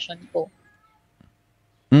profession ko.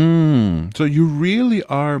 So you really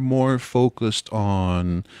are more focused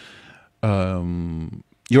on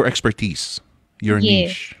your expertise, your Yes.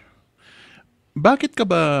 niche. Bakit ka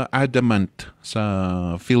ba adamant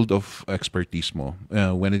sa field of expertise mo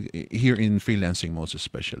here in freelancing most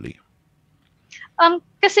especially?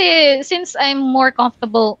 Kasi since I'm more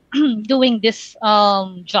comfortable doing this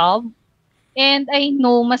job, and I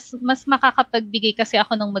know mas makakapagbigay kasi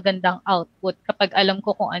ako ng magandang output kapag alam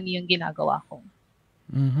ko kung ano yung ginagawa ko.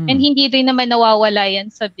 And hindi rin naman nawawala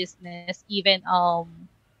yan sa business, even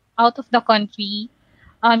out of the country.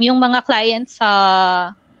 Yung mga clients sa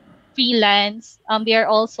freelance, they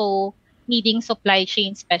are also needing supply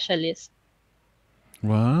chain specialists.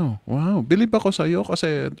 Wow, wow. Believe ako sa iyo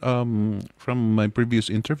kasi from my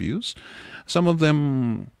previous interviews, some of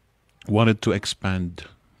them wanted to expand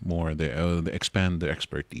more, they expand their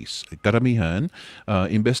expertise. Karamihan,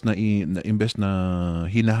 imbes na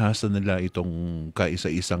hinahasa nila itong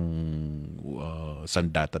kaisa-isang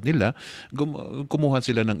sandata nila, kumuha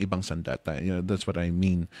sila ng ibang sandata. That's what I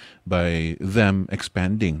mean by them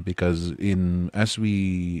expanding, because as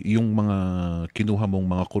we yung mga kinuha mong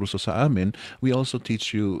mga kurso sa amin, we also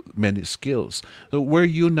teach you many skills. So were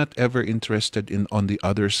you not ever interested in on the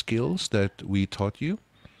other skills that we taught you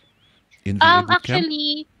in VA Bootcamp?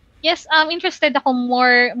 Actually, yes, interested ako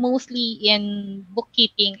mostly in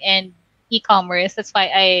bookkeeping and e-commerce. That's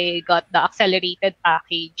why I got the accelerated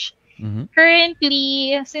package.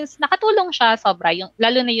 Currently, since nakatulong siya sobra,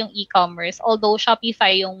 lalo na yung e-commerce, although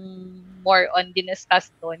Shopify yung more on diniscuss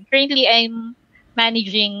doon. Currently, I'm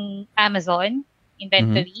managing Amazon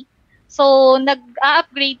inventory. So,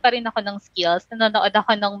 nag-upgrade pa rin ako ng skills. Nanonood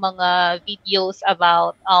ako ng mga videos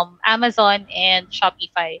about Amazon and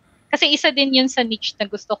Shopify. Kasi isa din yun sa niche na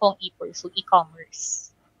gusto kong i-pursue, e-commerce.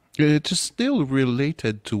 It's still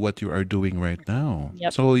related to what you are doing right now.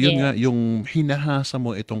 Yep. So yun nga, Yes. yung hinahasa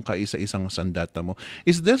mo itong kaisa-isang sandata mo.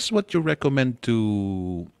 Is this what you recommend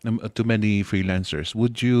to many freelancers?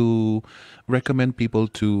 Would you recommend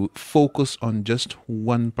people to focus on just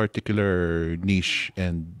one particular niche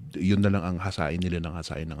and yun na lang ang hasain nila ng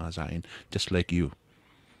hasain, just like you?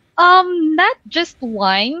 Not just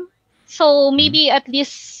one. So maybe at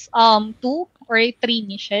least 2 or 3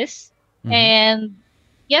 niches. And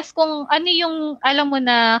yes, kung ano yung alam mo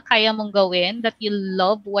na kaya mong gawin, that you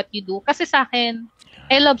love what you do. Kasi sa akin,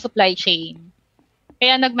 I love supply chain.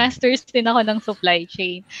 Kaya nag-masters din ako ng supply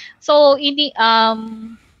chain. So,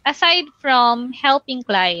 aside from helping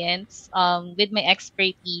clients with my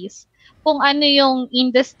expertise, kung ano yung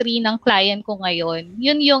industry ng client ko ngayon,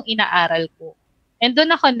 yun yung inaaral ko. And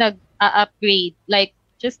doon ako nag-upgrade. Like,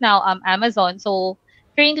 just now, Amazon. So,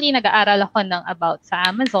 currently, nag-aaral ako ng about sa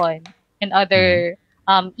Amazon and other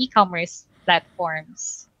e-commerce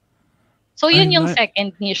platforms. So, I yun yung like.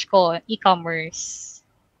 second niche ko, e-commerce.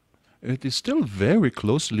 It is still very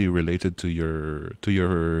closely related to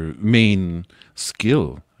your main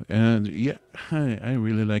skill. And yeah, I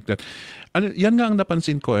really like that. Ano, yan nga ang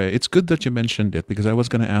napansin ko eh. It's good that you mentioned it because I was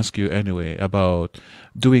gonna ask you anyway about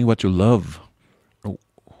doing what you love.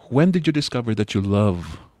 When did you discover that you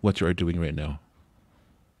love what you are doing right now?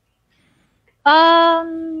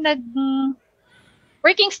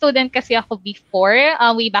 Working student kasi ako before,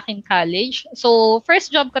 way back in college. So, first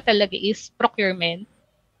job ko talaga is procurement.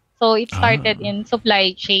 So, it started in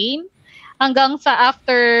supply chain. Hanggang sa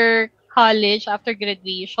after college, after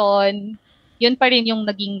graduation, yun pa rin yung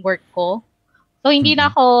naging work ko. So, hindi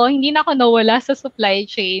na ako nawala sa supply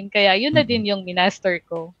chain. Kaya yun na din yung minaster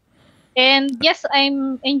ko. And yes,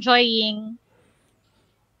 I'm enjoying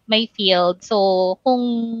my field. So, kung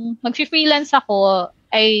mag-freelance ako,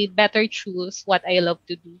 I better choose what I love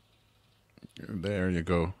to do. There you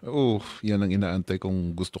go. Oh, yan ang inaantay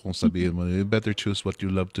kong gusto kong sabihin mo. You better choose what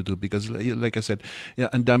you love to do because like I said,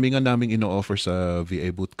 yeah, ang dami nga naming ino-offer sa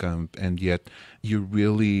VA Bootcamp and yet you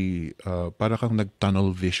really para kang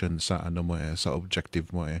nag-tunnel vision sa ano mo sa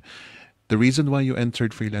objective mo eh. The reason why you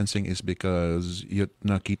entered freelancing is because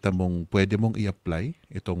nakita mong pwede mong i-apply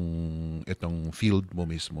itong field mo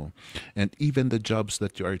mismo. And even the jobs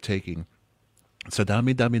that you are taking, sa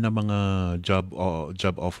dami-dami na mga job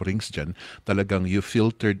offerings dyan, talagang you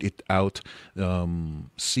filtered it out,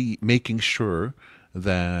 making sure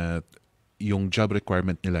that yung job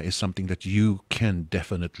requirement nila is something that you can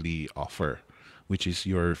definitely offer, which is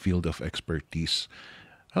your field of expertise.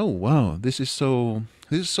 Oh wow, this is so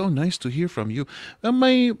nice to hear from you.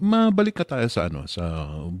 May mabalik ka tayo sa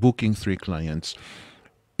booking 3 clients.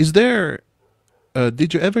 Is there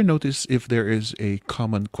did you ever notice if there is a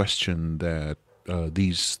common question that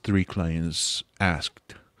these 3 clients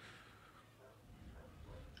asked?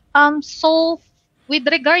 So with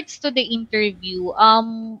regards to the interview,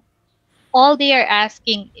 all they are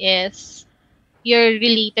asking is your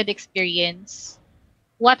related experience.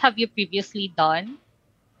 What have you previously done?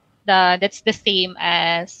 That's the same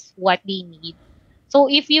as what they need. So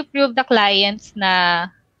if you prove the clients na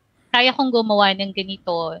kaya kong gumawa ng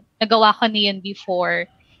ganito. Nagawa ko na yan before.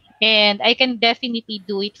 And I can definitely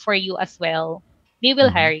do it for you as well. They will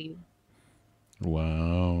hire you.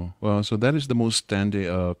 Wow. Well, so that is the most standing.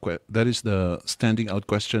 That is the standing out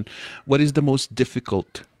question. What is the most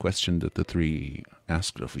difficult question that the three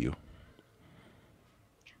asked of you?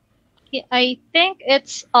 I think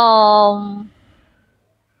it's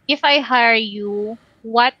if I hire you,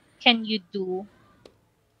 what can you do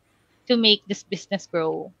to make this business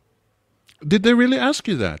grow? Did they really ask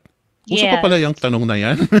you that? Uso pa pala yung Yes. tanong na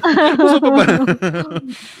yan? Uso pa ba?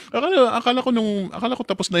 Akala ko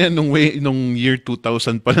tapos na yan nung year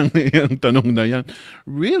 2000 pa lang yung tanong na yan.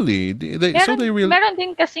 Really? So they really... Meron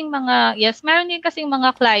din kasing mga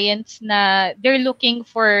clients na they're looking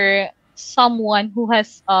for someone who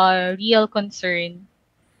has a real concern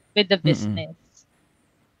with the Mm-mm. business.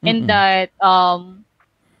 And that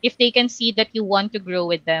if they can see that you want to grow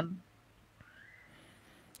with them.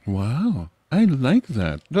 Wow. I like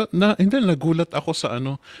that. And then nagulat ako sa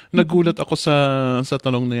sa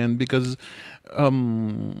tanong na yan because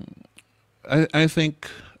um I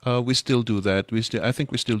think we still do that. I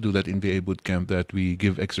think we still do that in VA Bootcamp, that we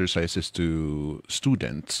give exercises to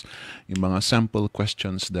students, yung mga sample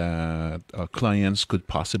questions that clients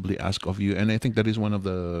could possibly ask of you, and I think that is one of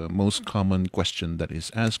the most common question that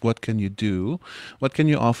is asked. What can you do? What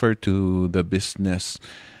can you offer to the business?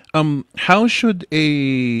 How should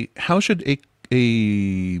a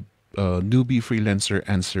newbie freelancer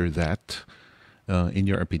answer that? In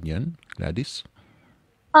your opinion, Gladys?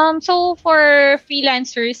 So for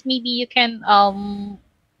freelancers, maybe you can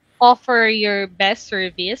offer your best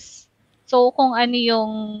service. So kung ano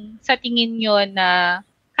yung sa tingin nyo na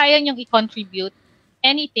kaya nyong i-contribute,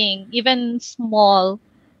 anything, even small,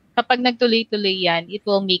 kapag nagtuloy-tuloy yan, it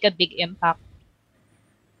will make a big impact.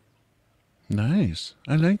 Nice.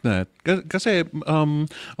 I like that. Kasi,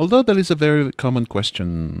 although that is a very common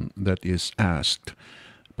question that is asked,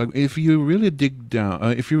 but if you really dig down,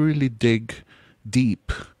 if you really dig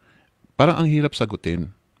deep, parang ang hirap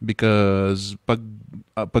sagutin. Because pag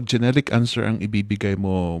generic answer ang ibibigay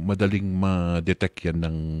mo, madaling ma-detect yan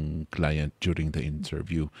ng client during the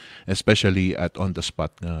interview. Especially at on the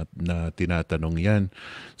spot na tinatanong yan.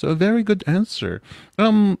 So a very good answer.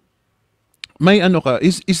 May ano ka,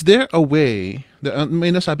 is there a way,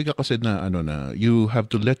 may nasabi ka kasi na you have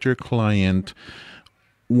to let your client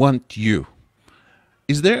want you.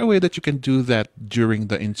 Is there a way that you can do that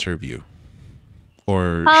during the interview?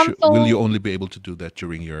 Or will you So only be able to do that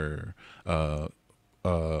during your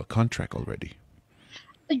contract already?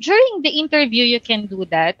 during the interview, you can do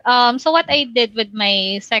that. So what I did with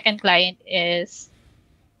my second client is,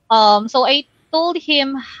 so I told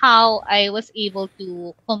him how I was able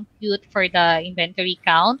to compute for the inventory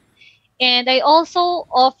count. And I also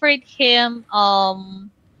offered him to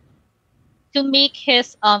make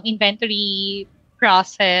his inventory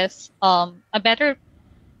process a better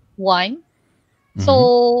one. Mm-hmm.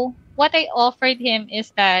 So what I offered him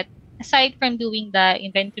is that aside from doing the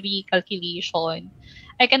inventory calculation,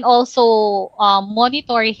 I can also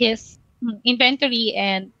monitor his inventory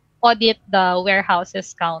and audit the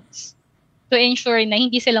warehouses counts to ensure na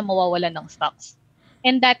hindi sila mawawalan ng stocks.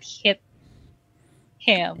 And that hit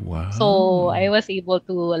him. So Wow. I was able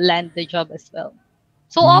to land the job as well.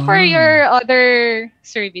 So offer Wow. your other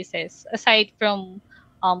services aside from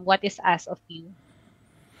what is asked of you.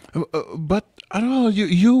 But I don't know,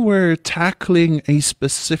 you were tackling a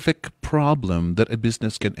specific problem that a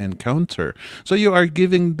business can encounter. So you are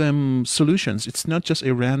giving them solutions. It's not just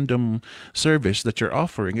a random service that you're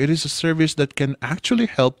offering. It is a service that can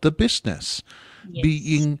actually help the business Yes.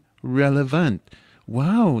 being relevant.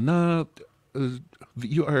 Wow. Now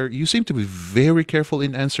you seem to be very careful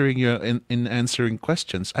in answering in answering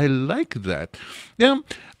questions. I like that. Yeah,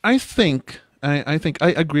 I think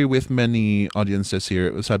I agree with many audiences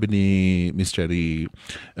here. Sabi ni Miss Cherry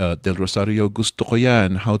Del Rosario, gusto ko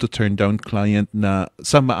yan, how to turn down client na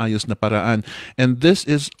sa maayos na paraan. And this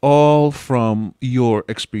is all from your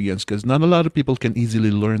experience, because not a lot of people can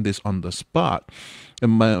easily learn this on the spot.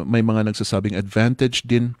 May mga nagsasabing advantage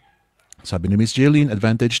din. Sabi ni Miss Jaylene,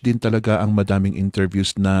 advantage din talaga ang madaming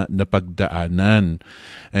interviews na napagdaanan.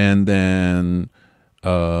 And then,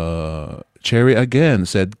 Cherry again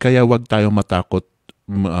said, kaya wag tayong matakot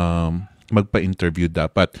magpa-interview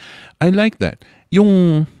dapat. I like that.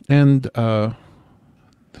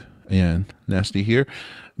 Ayan, nasty here.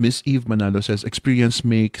 Miss Eve Manalo says, experience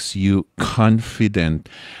makes you confident.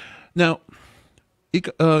 Now,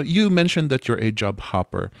 you mentioned that you're a job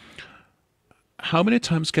hopper. How many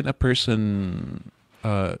times can a person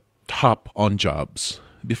hop on jobs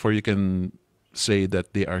before you can say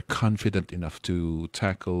that they are confident enough to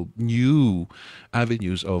tackle new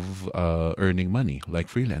avenues of earning money, like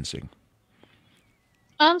freelancing?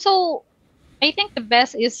 So I think the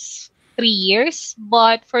best is 3 years,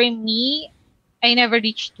 but for me, I never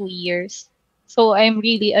reached 2 years. So I'm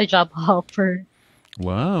really a job hopper.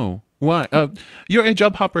 Wow. Why? You're a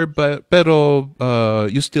job hopper, but pero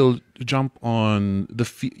you still jump on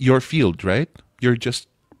your field, right? You're just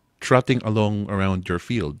trotting along around your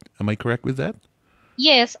field. Am I correct with that?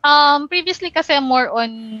 Yes, previously kasi more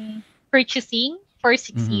on purchasing for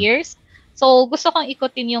six Mm-hmm. years. So gusto kong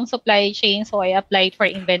ikutin yung supply chain, so I applied for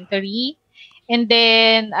inventory. And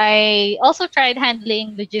then I also tried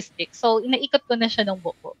handling logistics. So inaikot ko na siya ng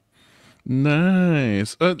buo.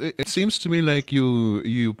 Nice. It seems to me like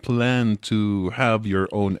you plan to have your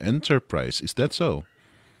own enterprise. Is that so?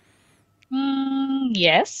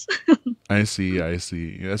 Yes. I see. I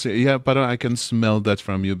see. I see. Yeah, but I can smell that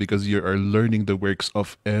from you because you are learning the works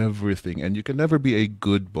of everything, and you can never be a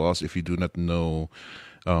good boss if you do not know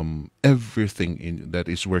everything that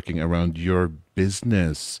is working around your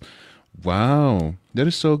business. Wow, that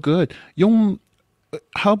is so good. Yung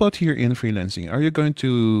how about here in freelancing? Are you going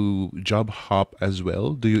to job hop as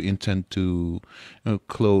well? Do you intend to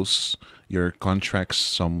close your contracts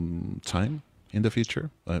sometime in the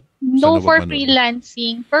future? No, Sana wag for manood.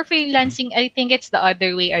 freelancing. For freelancing, I think it's the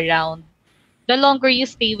other way around. The longer you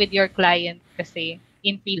stay with your client kasi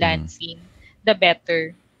in Mhm. freelancing, the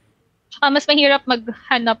better. Tsaka mas mahirap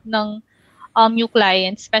maghanap ng new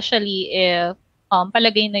clients, especially if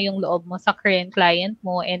palagay na yung loob mo sa current client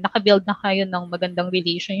mo and nakabuild na kayo ng magandang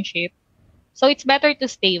relationship. So it's better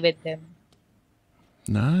to stay with them.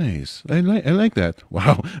 Nice. I like that.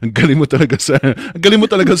 Wow. Ang galing mo talaga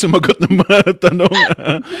sumagot ng mga tanong.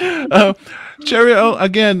 uh, Cherry,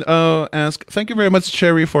 again, ask. Thank you very much,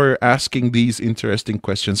 Cherry, for asking these interesting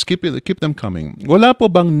questions. Keep them coming. Wala po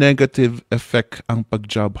bang negative effect ang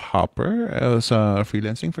pag-job hopper sa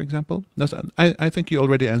freelancing, for example? I think you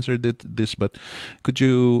already answered this, but could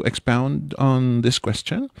you expound on this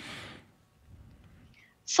question?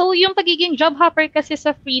 So yung pagiging job hopper kasi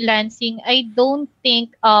sa freelancing, I don't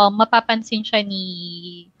think mapapansin siya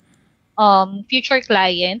ni future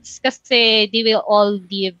clients kasi they will all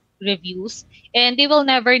give reviews and they will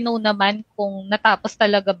never know naman kung natapos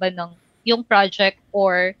talaga ba ng yung project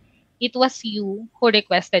or it was you who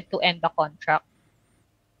requested to end the contract.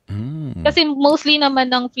 Mm. Kasi mostly naman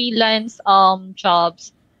ng freelance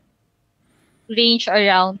jobs range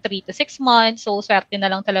around 3 to 6 months. So swerte na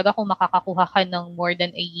lang talaga kung makakakuha ka ng more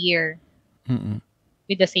than a year Mm-mm.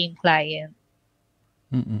 with the same client.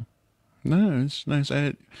 Mm-mm. Nice, nice.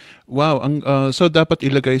 Wow, so dapat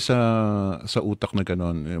ilagay sa utak na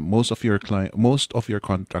ganon. Most of your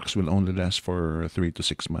contracts will only last for 3 to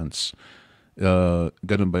 6 months.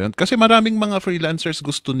 Ganun ba 'yun? Kasi maraming mga freelancers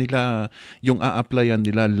gusto nila yung a-applyan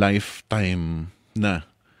nila lifetime na.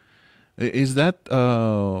 Is that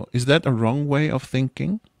a wrong way of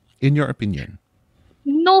thinking in your opinion?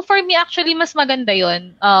 No, for me actually mas maganda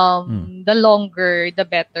 'yon. Mm. The longer the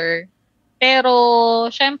better. Pero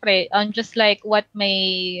syempre, just like what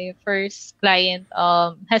my first client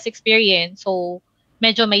has experienced, so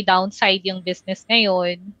medyo may downside yung business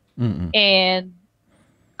ngayon Mm. and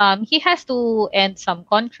he has to end some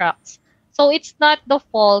contracts. So it's not the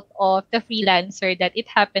fault of the freelancer that it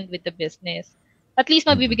happened with the business. At least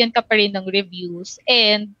Mm. mabibigyan ka pa rin ng reviews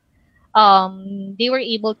and they were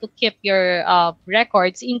able to keep your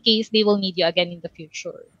records in case they will need you again in the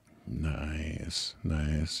future. Nice,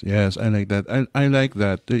 nice. Yes, I like that. I like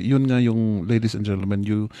that. Yun nga yung, ladies and gentlemen,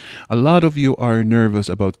 a lot of you are nervous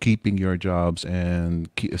about keeping your jobs and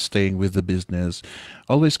staying with the business.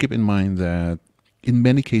 Always keep in mind that in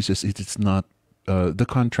many cases it is not the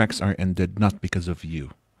contracts are ended not because of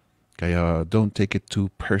you. Kaya don't take it too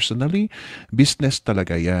personally. Business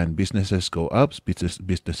talaga yan. Businesses go up,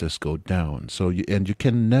 businesses go down. So you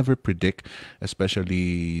can never predict,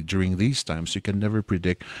 especially during these times, you can never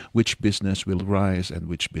predict which business will rise and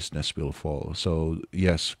which business will fall. So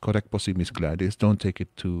yes, correct po si Miss Gladys. Don't take it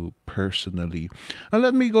too personally.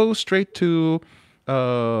 Let me go straight to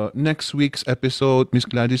next week's episode. Miss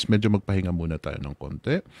Gladys, medyo magpahinga muna tayo ng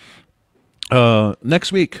konti. Next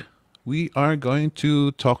week, we are going to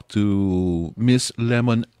talk to Miss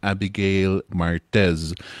Lemon Abigail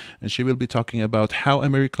Martez, and she will be talking about how a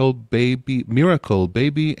miracle baby,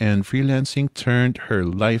 and freelancing turned her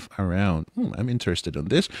life around. I'm interested in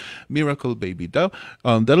this. Miracle baby, daw.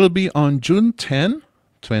 That'll be on June 10,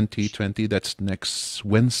 2020. That's next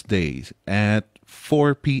Wednesday at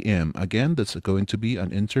 4 p.m. Again, that's going to be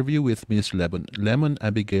an interview with Miss Lemon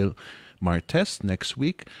Abigail Martez next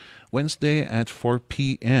week, Wednesday at 4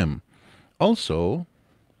 p.m. Also,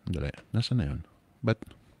 dali, nasa na yun? But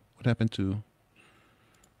what happened to...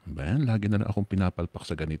 Ba yan? Lagi na lang akong pinapalpak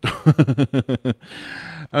sa ganito.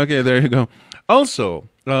 Okay, there you go. Also,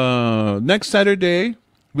 next Saturday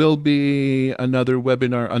will be another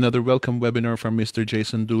webinar, another welcome webinar from Mr.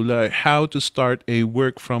 Jason Dula, how to start a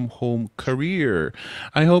work from home career.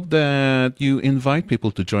 I hope that you invite people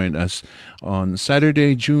to join us on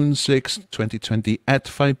Saturday, June 6th, 2020 at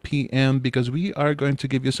 5 p.m. because we are going to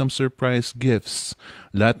give you some surprise gifts.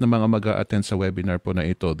 Lahat ng mga mag-a-attend sa webinar po na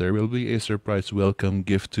ito, there will be a surprise welcome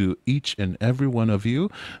gift to each and every one of you.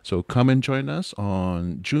 So come and join us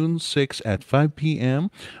on June 6th at 5 p.m.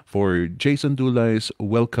 for Jason Dulai's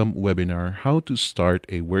welcome webinar, How to Start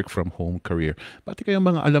a Work from Home Career. Pati kayong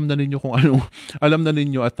mga alam na ninyo kung ano, alam na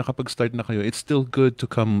ninyo at nakapag-start na kayo, it's still good to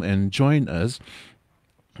come and join us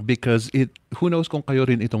because who knows kung kayo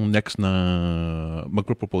rin itong next na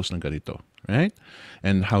magpropose ng ganito, right?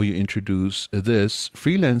 And how you introduce this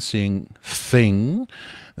freelancing thing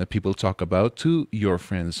that people talk about to your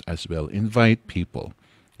friends as well. Invite people.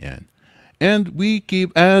 Yan. And we keep,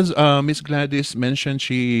 as Miss Gladys mentioned,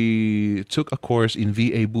 she took a course in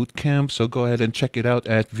VA Bootcamp. So go ahead and check it out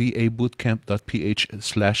at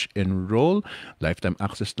vabootcamp.ph/enroll. Lifetime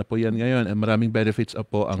access na po yan ngayon. And maraming benefits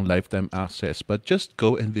po ang lifetime access. But just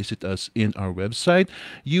go and visit us in our website.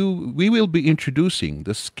 We will be introducing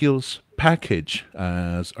the skills package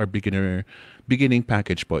as our beginning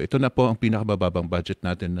package po. Ito na po ang pinakamababang budget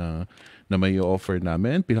natin na may i-offer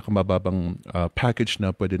namin. Pinakamababang package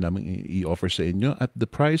na pwede namin i-offer sa inyo at the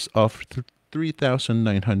price of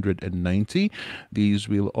 3,990. These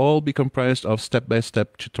will all be comprised of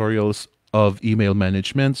step-by-step tutorials of email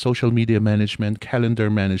management, social media management, calendar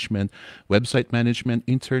management, website management,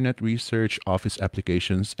 internet research, office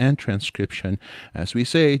applications, and transcription. As we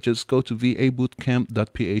say, just go to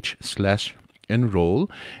vabootcamp.ph/enroll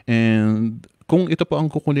and kung ito po ang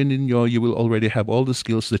kukunin ninyo, you will already have all the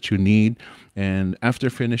skills that you need. And after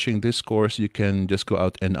finishing this course, you can just go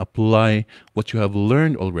out and apply what you have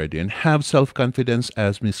learned already and have self-confidence,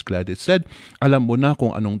 as Miss Gladys said. Alam mo na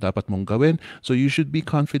kung anong dapat mong gawin. So you should be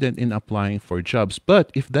confident in applying for jobs.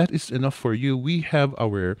 But if that is enough for you, we have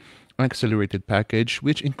our accelerated package,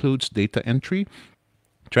 which includes data entry,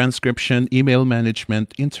 transcription, email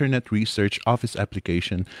management, internet research, office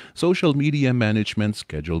application, social media management,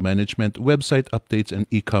 schedule management, website updates, and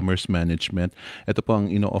e-commerce management. Ito po ang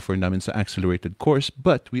ino-offer namin sa accelerated course,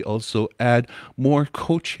 but we also add more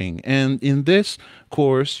coaching. And in this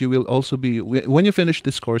course, you will also be, when you finish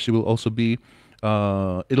this course, you will also be,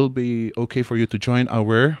 it'll be okay for you to join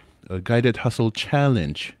our guided hustle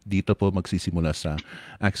challenge. Dito po magsisimula sa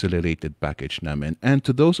accelerated package namin. And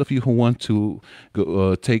to those of you who want to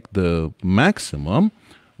take the maximum,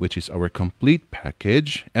 which is our complete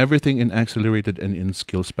package, everything in accelerated and in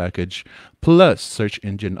skills package, plus search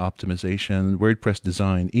engine optimization, WordPress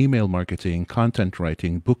design, email marketing, content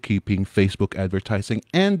writing, bookkeeping, Facebook advertising,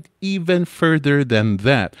 and even further than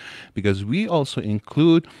that, because we also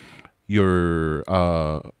include your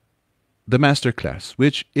the masterclass,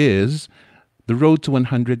 which is the Road to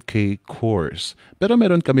 100K course. Pero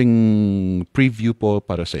meron kaming preview po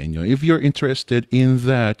para sa inyo. If you're interested in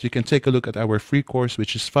that, you can take a look at our free course,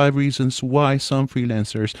 which is 5 reasons why some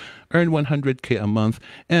freelancers earn 100K a month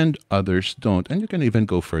and others don't. And you can even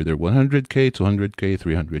go further, 100K, 200K,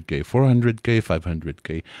 300K, 400K,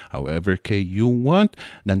 500K, however K you want.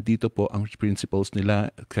 Nandito po ang principles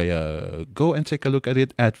nila. Kaya go and take a look at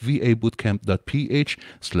it at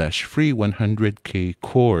vabootcamp.ph/free 100K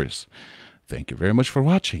course. Thank you very much for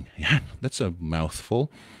watching. Yan, that's a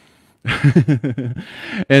mouthful.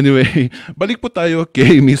 Anyway, balik po tayo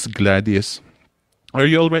kay Miss Gladys. Are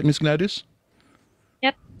you all right, Miss Gladys?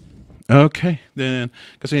 Yep. Okay. Then,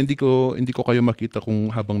 kasi hindi ko kayo makita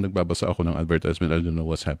kung habang nagbabasa ako ng advertisement. I don't know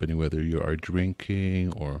what's happening, whether you are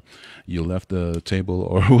drinking or you left the table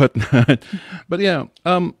or whatnot. But yeah,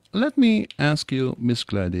 let me ask you, Miss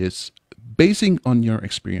Gladys, basing on your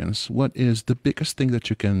experience, what is the biggest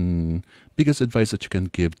advice that you can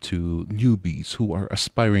give to newbies who are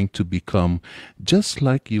aspiring to become just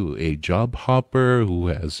like you, a job hopper who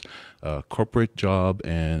has a corporate job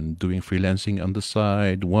and doing freelancing on the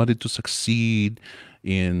side, wanted to succeed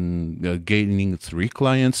in gaining 3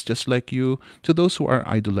 clients just like you, to those who are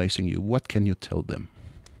idolizing you? What can you tell them?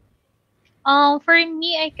 For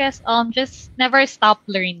me, I guess just never stop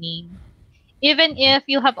learning. Even if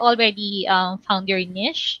you have already found your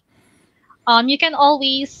niche, you can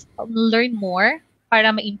always learn more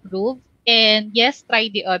para ma-improve. And yes,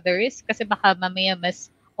 try the others kasi baka mamaya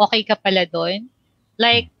mas okay ka pala doon.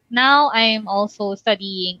 Like, now I'm also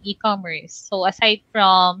studying e-commerce. So aside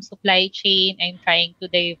from supply chain, I'm trying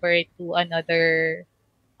to divert to another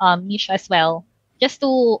niche as well, just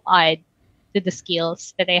to add to the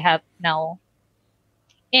skills that I have now.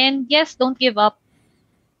 And yes, don't give up.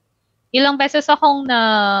 Ilang beses akong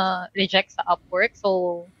na-reject sa Upwork.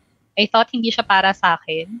 So, I thought hindi siya para sa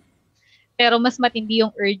akin. Pero mas matindi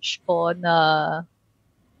yung urge ko na,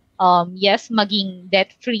 yes, maging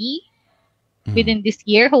debt-free Mhm. within this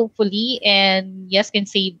year, hopefully. And yes, can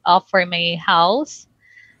save up for my house.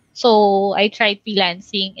 So, I tried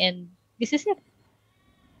freelancing and this is it.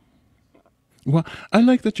 Well, I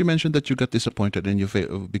like that you mentioned that you got disappointed and you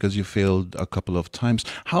failed because you failed a couple of times.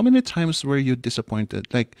 How many times were you disappointed?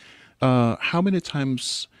 Like, how many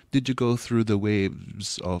times did you go through the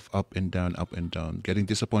waves of up and down, getting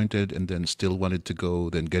disappointed and then still wanted to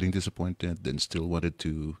go, then getting disappointed, then still wanted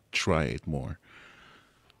to try it more?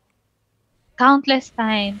 Countless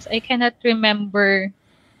times. I cannot remember.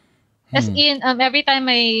 As Hmm. in, every time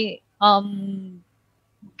I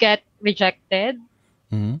get rejected,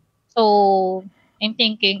 Hmm. so I'm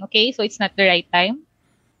thinking, okay, so it's not the right time.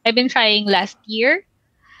 I've been trying last year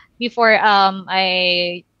before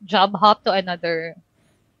I job hop to another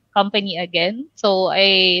company again. So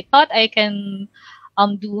I thought I can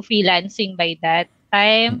do freelancing by that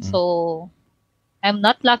time. Mm-mm. So I'm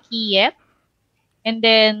not lucky yet. And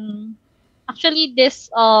then actually this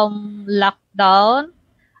lockdown,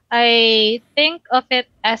 I think of it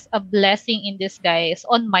as a blessing in disguise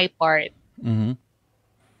on my part. Hmm.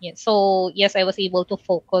 Yeah, so yes, I was able to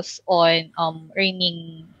focus on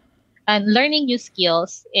earning and learning new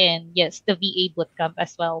skills and yes, the VA bootcamp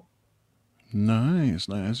as well. Nice,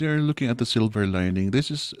 nice. You're looking at the silver lining. This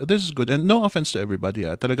is good. And no offense to everybody.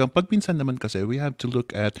 Talagang pag minsan naman kasi we have to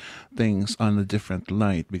look at things on a different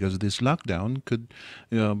light because this lockdown could,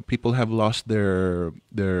 people have lost their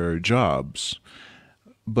jobs.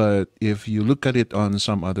 But if you look at it on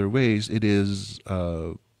some other ways, it is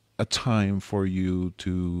a time for you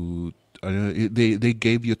to. They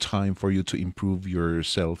gave you time for you to improve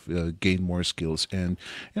yourself, gain more skills, and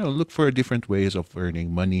look for different ways of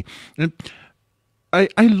earning money. And I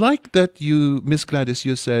like that you, Miss Gladys,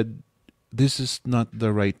 you said this is not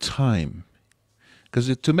the right time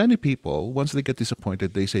because to many people, once they get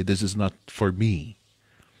disappointed, they say this is not for me.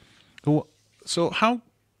 So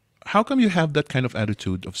how come you have that kind of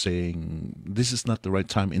attitude of saying this is not the right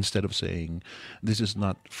time instead of saying this is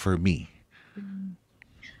not for me?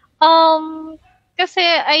 Um, kasi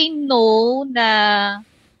I know na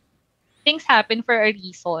things happen for a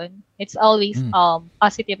reason. It's always Mm,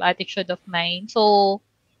 positive attitude of mine. So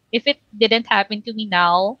if it didn't happen to me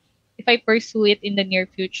now, if I pursue it in the near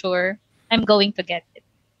future, I'm going to get it.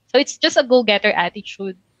 So it's just a go-getter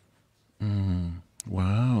attitude. mm.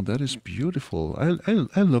 Wow, that is beautiful.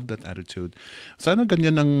 I love that attitude. Sana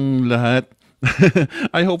ganyan ang lahat.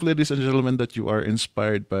 I hope, ladies and gentlemen, that you are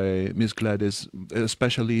inspired by Miss Gladys,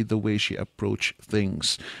 especially the way she approach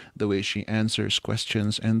things, the way she answers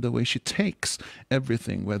questions, and the way she takes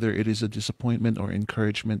everything, whether it is a disappointment or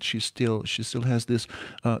encouragement. She still has this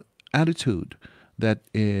attitude that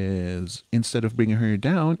is, instead of bringing her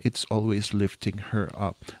down, it's always lifting her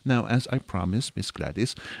up. Now, as I promised, Miss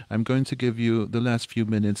Gladys, I'm going to give you the last few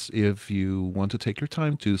minutes if you want to take your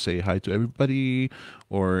time to say hi to everybody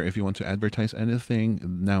or if you want to advertise anything.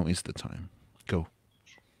 Now is the time. Go.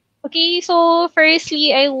 Okay, so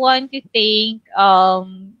firstly, I want to thank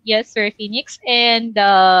yes, Sir Phoenix and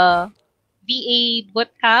the VA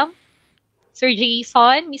Bootcamp, Sir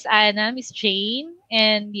Jason, Miss Anna, Miss Jane,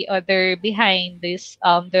 and the other behind this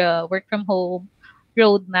the work from home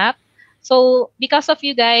roadmap. So because of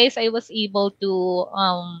you guys, I was able to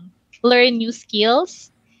learn new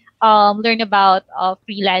skills, learn about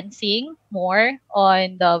freelancing more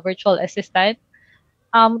on the virtual assistant.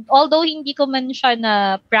 Although hindi ko man siya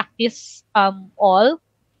na practice all,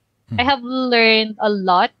 I Mhm. have learned a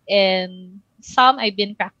lot and some I've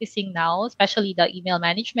been practicing now, especially the email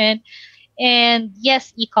management and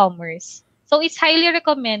yes, e-commerce. So it's highly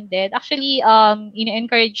recommended. Actually,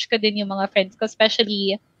 encourage ko din yung mga friends ko,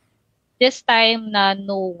 especially this time na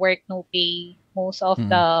no work, no pay, most of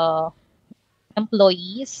the Mhm.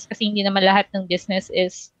 employees, kasi hindi naman lahat ng business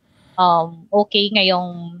is okay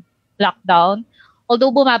ngayong lockdown.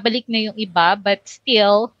 Although bumabalik na yung iba, but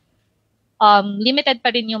still, limited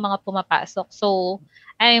pa rin yung mga pumapasok. So,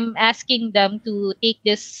 I'm asking them to take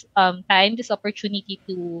this time, this opportunity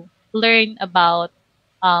to learn about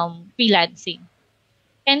freelancing.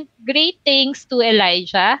 And great thanks to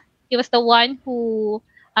Elijah. He was the one who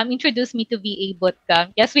introduced me to VA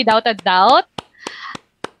Bootcamp. Yes, without a doubt,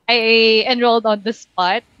 I enrolled on the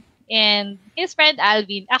spot. and his friend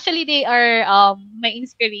Alvin. Actually, they are my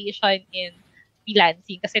inspiration in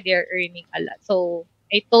freelancing kasi they're earning a lot. So,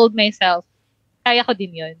 I told myself, kaya ko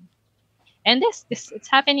din yun. And this it's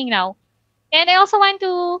happening now. And I also want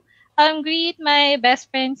to greet my best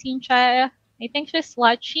friend Cynthia. I think she's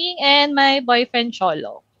watching, and my boyfriend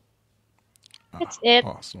Cholo. That's it.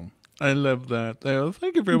 Awesome. I love that.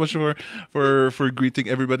 Thank you very much for greeting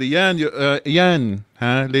everybody. Yan,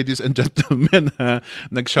 ha, ladies and gentlemen, ha,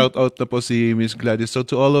 nag-shout out na po si Miss Gladys. So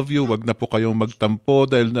to all of you, wag na po kayong magtampo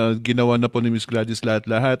dahil na ginawa na po ni Miss Gladys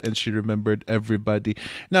lahat-lahat and she remembered everybody.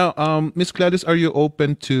 Now, Miss Gladys, are you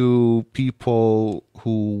open to people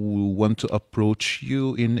who want to approach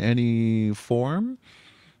you in any form,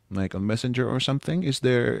 like on Messenger or something? Is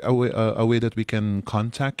there a way that we can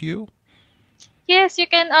contact you? Yes, you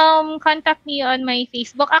can contact me on my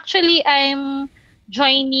Facebook. Actually, I'm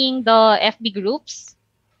joining the FB groups.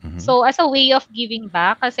 Mm-hmm. So as a way of giving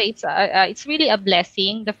back, kasi it's really a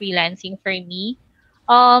blessing the freelancing for me.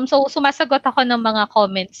 So sumasagot ako ng mga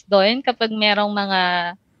comments doon kapag merong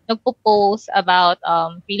mga nagpo-post about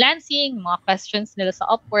freelancing, mga questions nila sa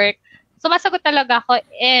Upwork. Sumasagot talaga ako,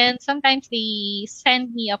 and sometimes they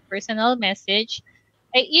send me a personal message.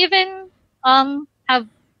 I even have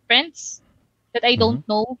friends that I Mm-hmm. don't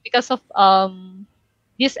know because of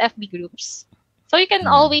these FB groups. So you can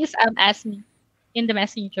Mm. always ask me in the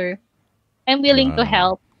messenger. I'm willing to Wow.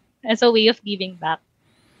 help as a way of giving back.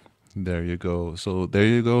 There you go. So there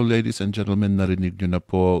you go, ladies and gentlemen. Narinig nyo na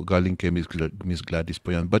po. Galing kay Miss Gladys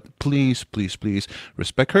po yan. But please, please, please,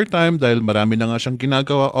 respect her time dahil marami na nga siyang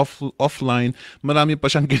ginagawa offline. Marami pa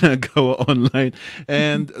siyang ginagawa online.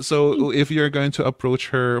 And so if you're going to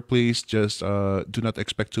approach her, please just do not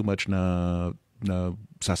expect too much na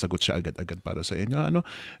sasagot siya agad-agad para sa inyo. Ano,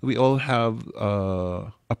 we all have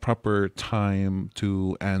a proper time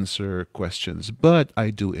to answer questions. But I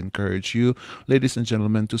do encourage you, ladies and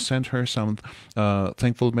gentlemen, to send her some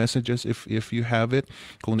thankful messages if you have it.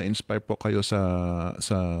 Kung na-inspire po kayo sa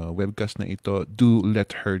webcast na ito, do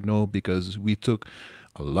let her know because we took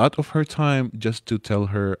a lot of her time just to tell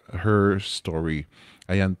her story.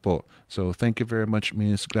 Ayan po. So thank you very much,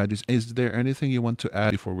 Miss Gladys. Is there anything you want to add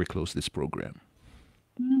before we close this program?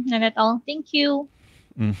 Not at all. Thank you.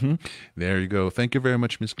 Mm-hmm. There you go. Thank you very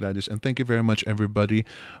much, Miss Gladys, and thank you very much, everybody.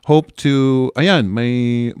 Hope to ayan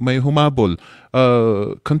may humabol.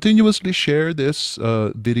 Continuously share this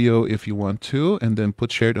video if you want to, and then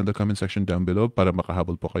put share it on the comment section down below para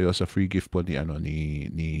makahabol po kayo sa free gift po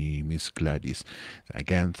ni Miss Gladys.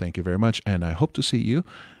 Again, thank you very much, and I hope to see you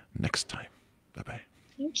next time. Bye bye.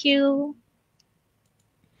 Thank you.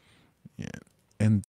 Yeah. And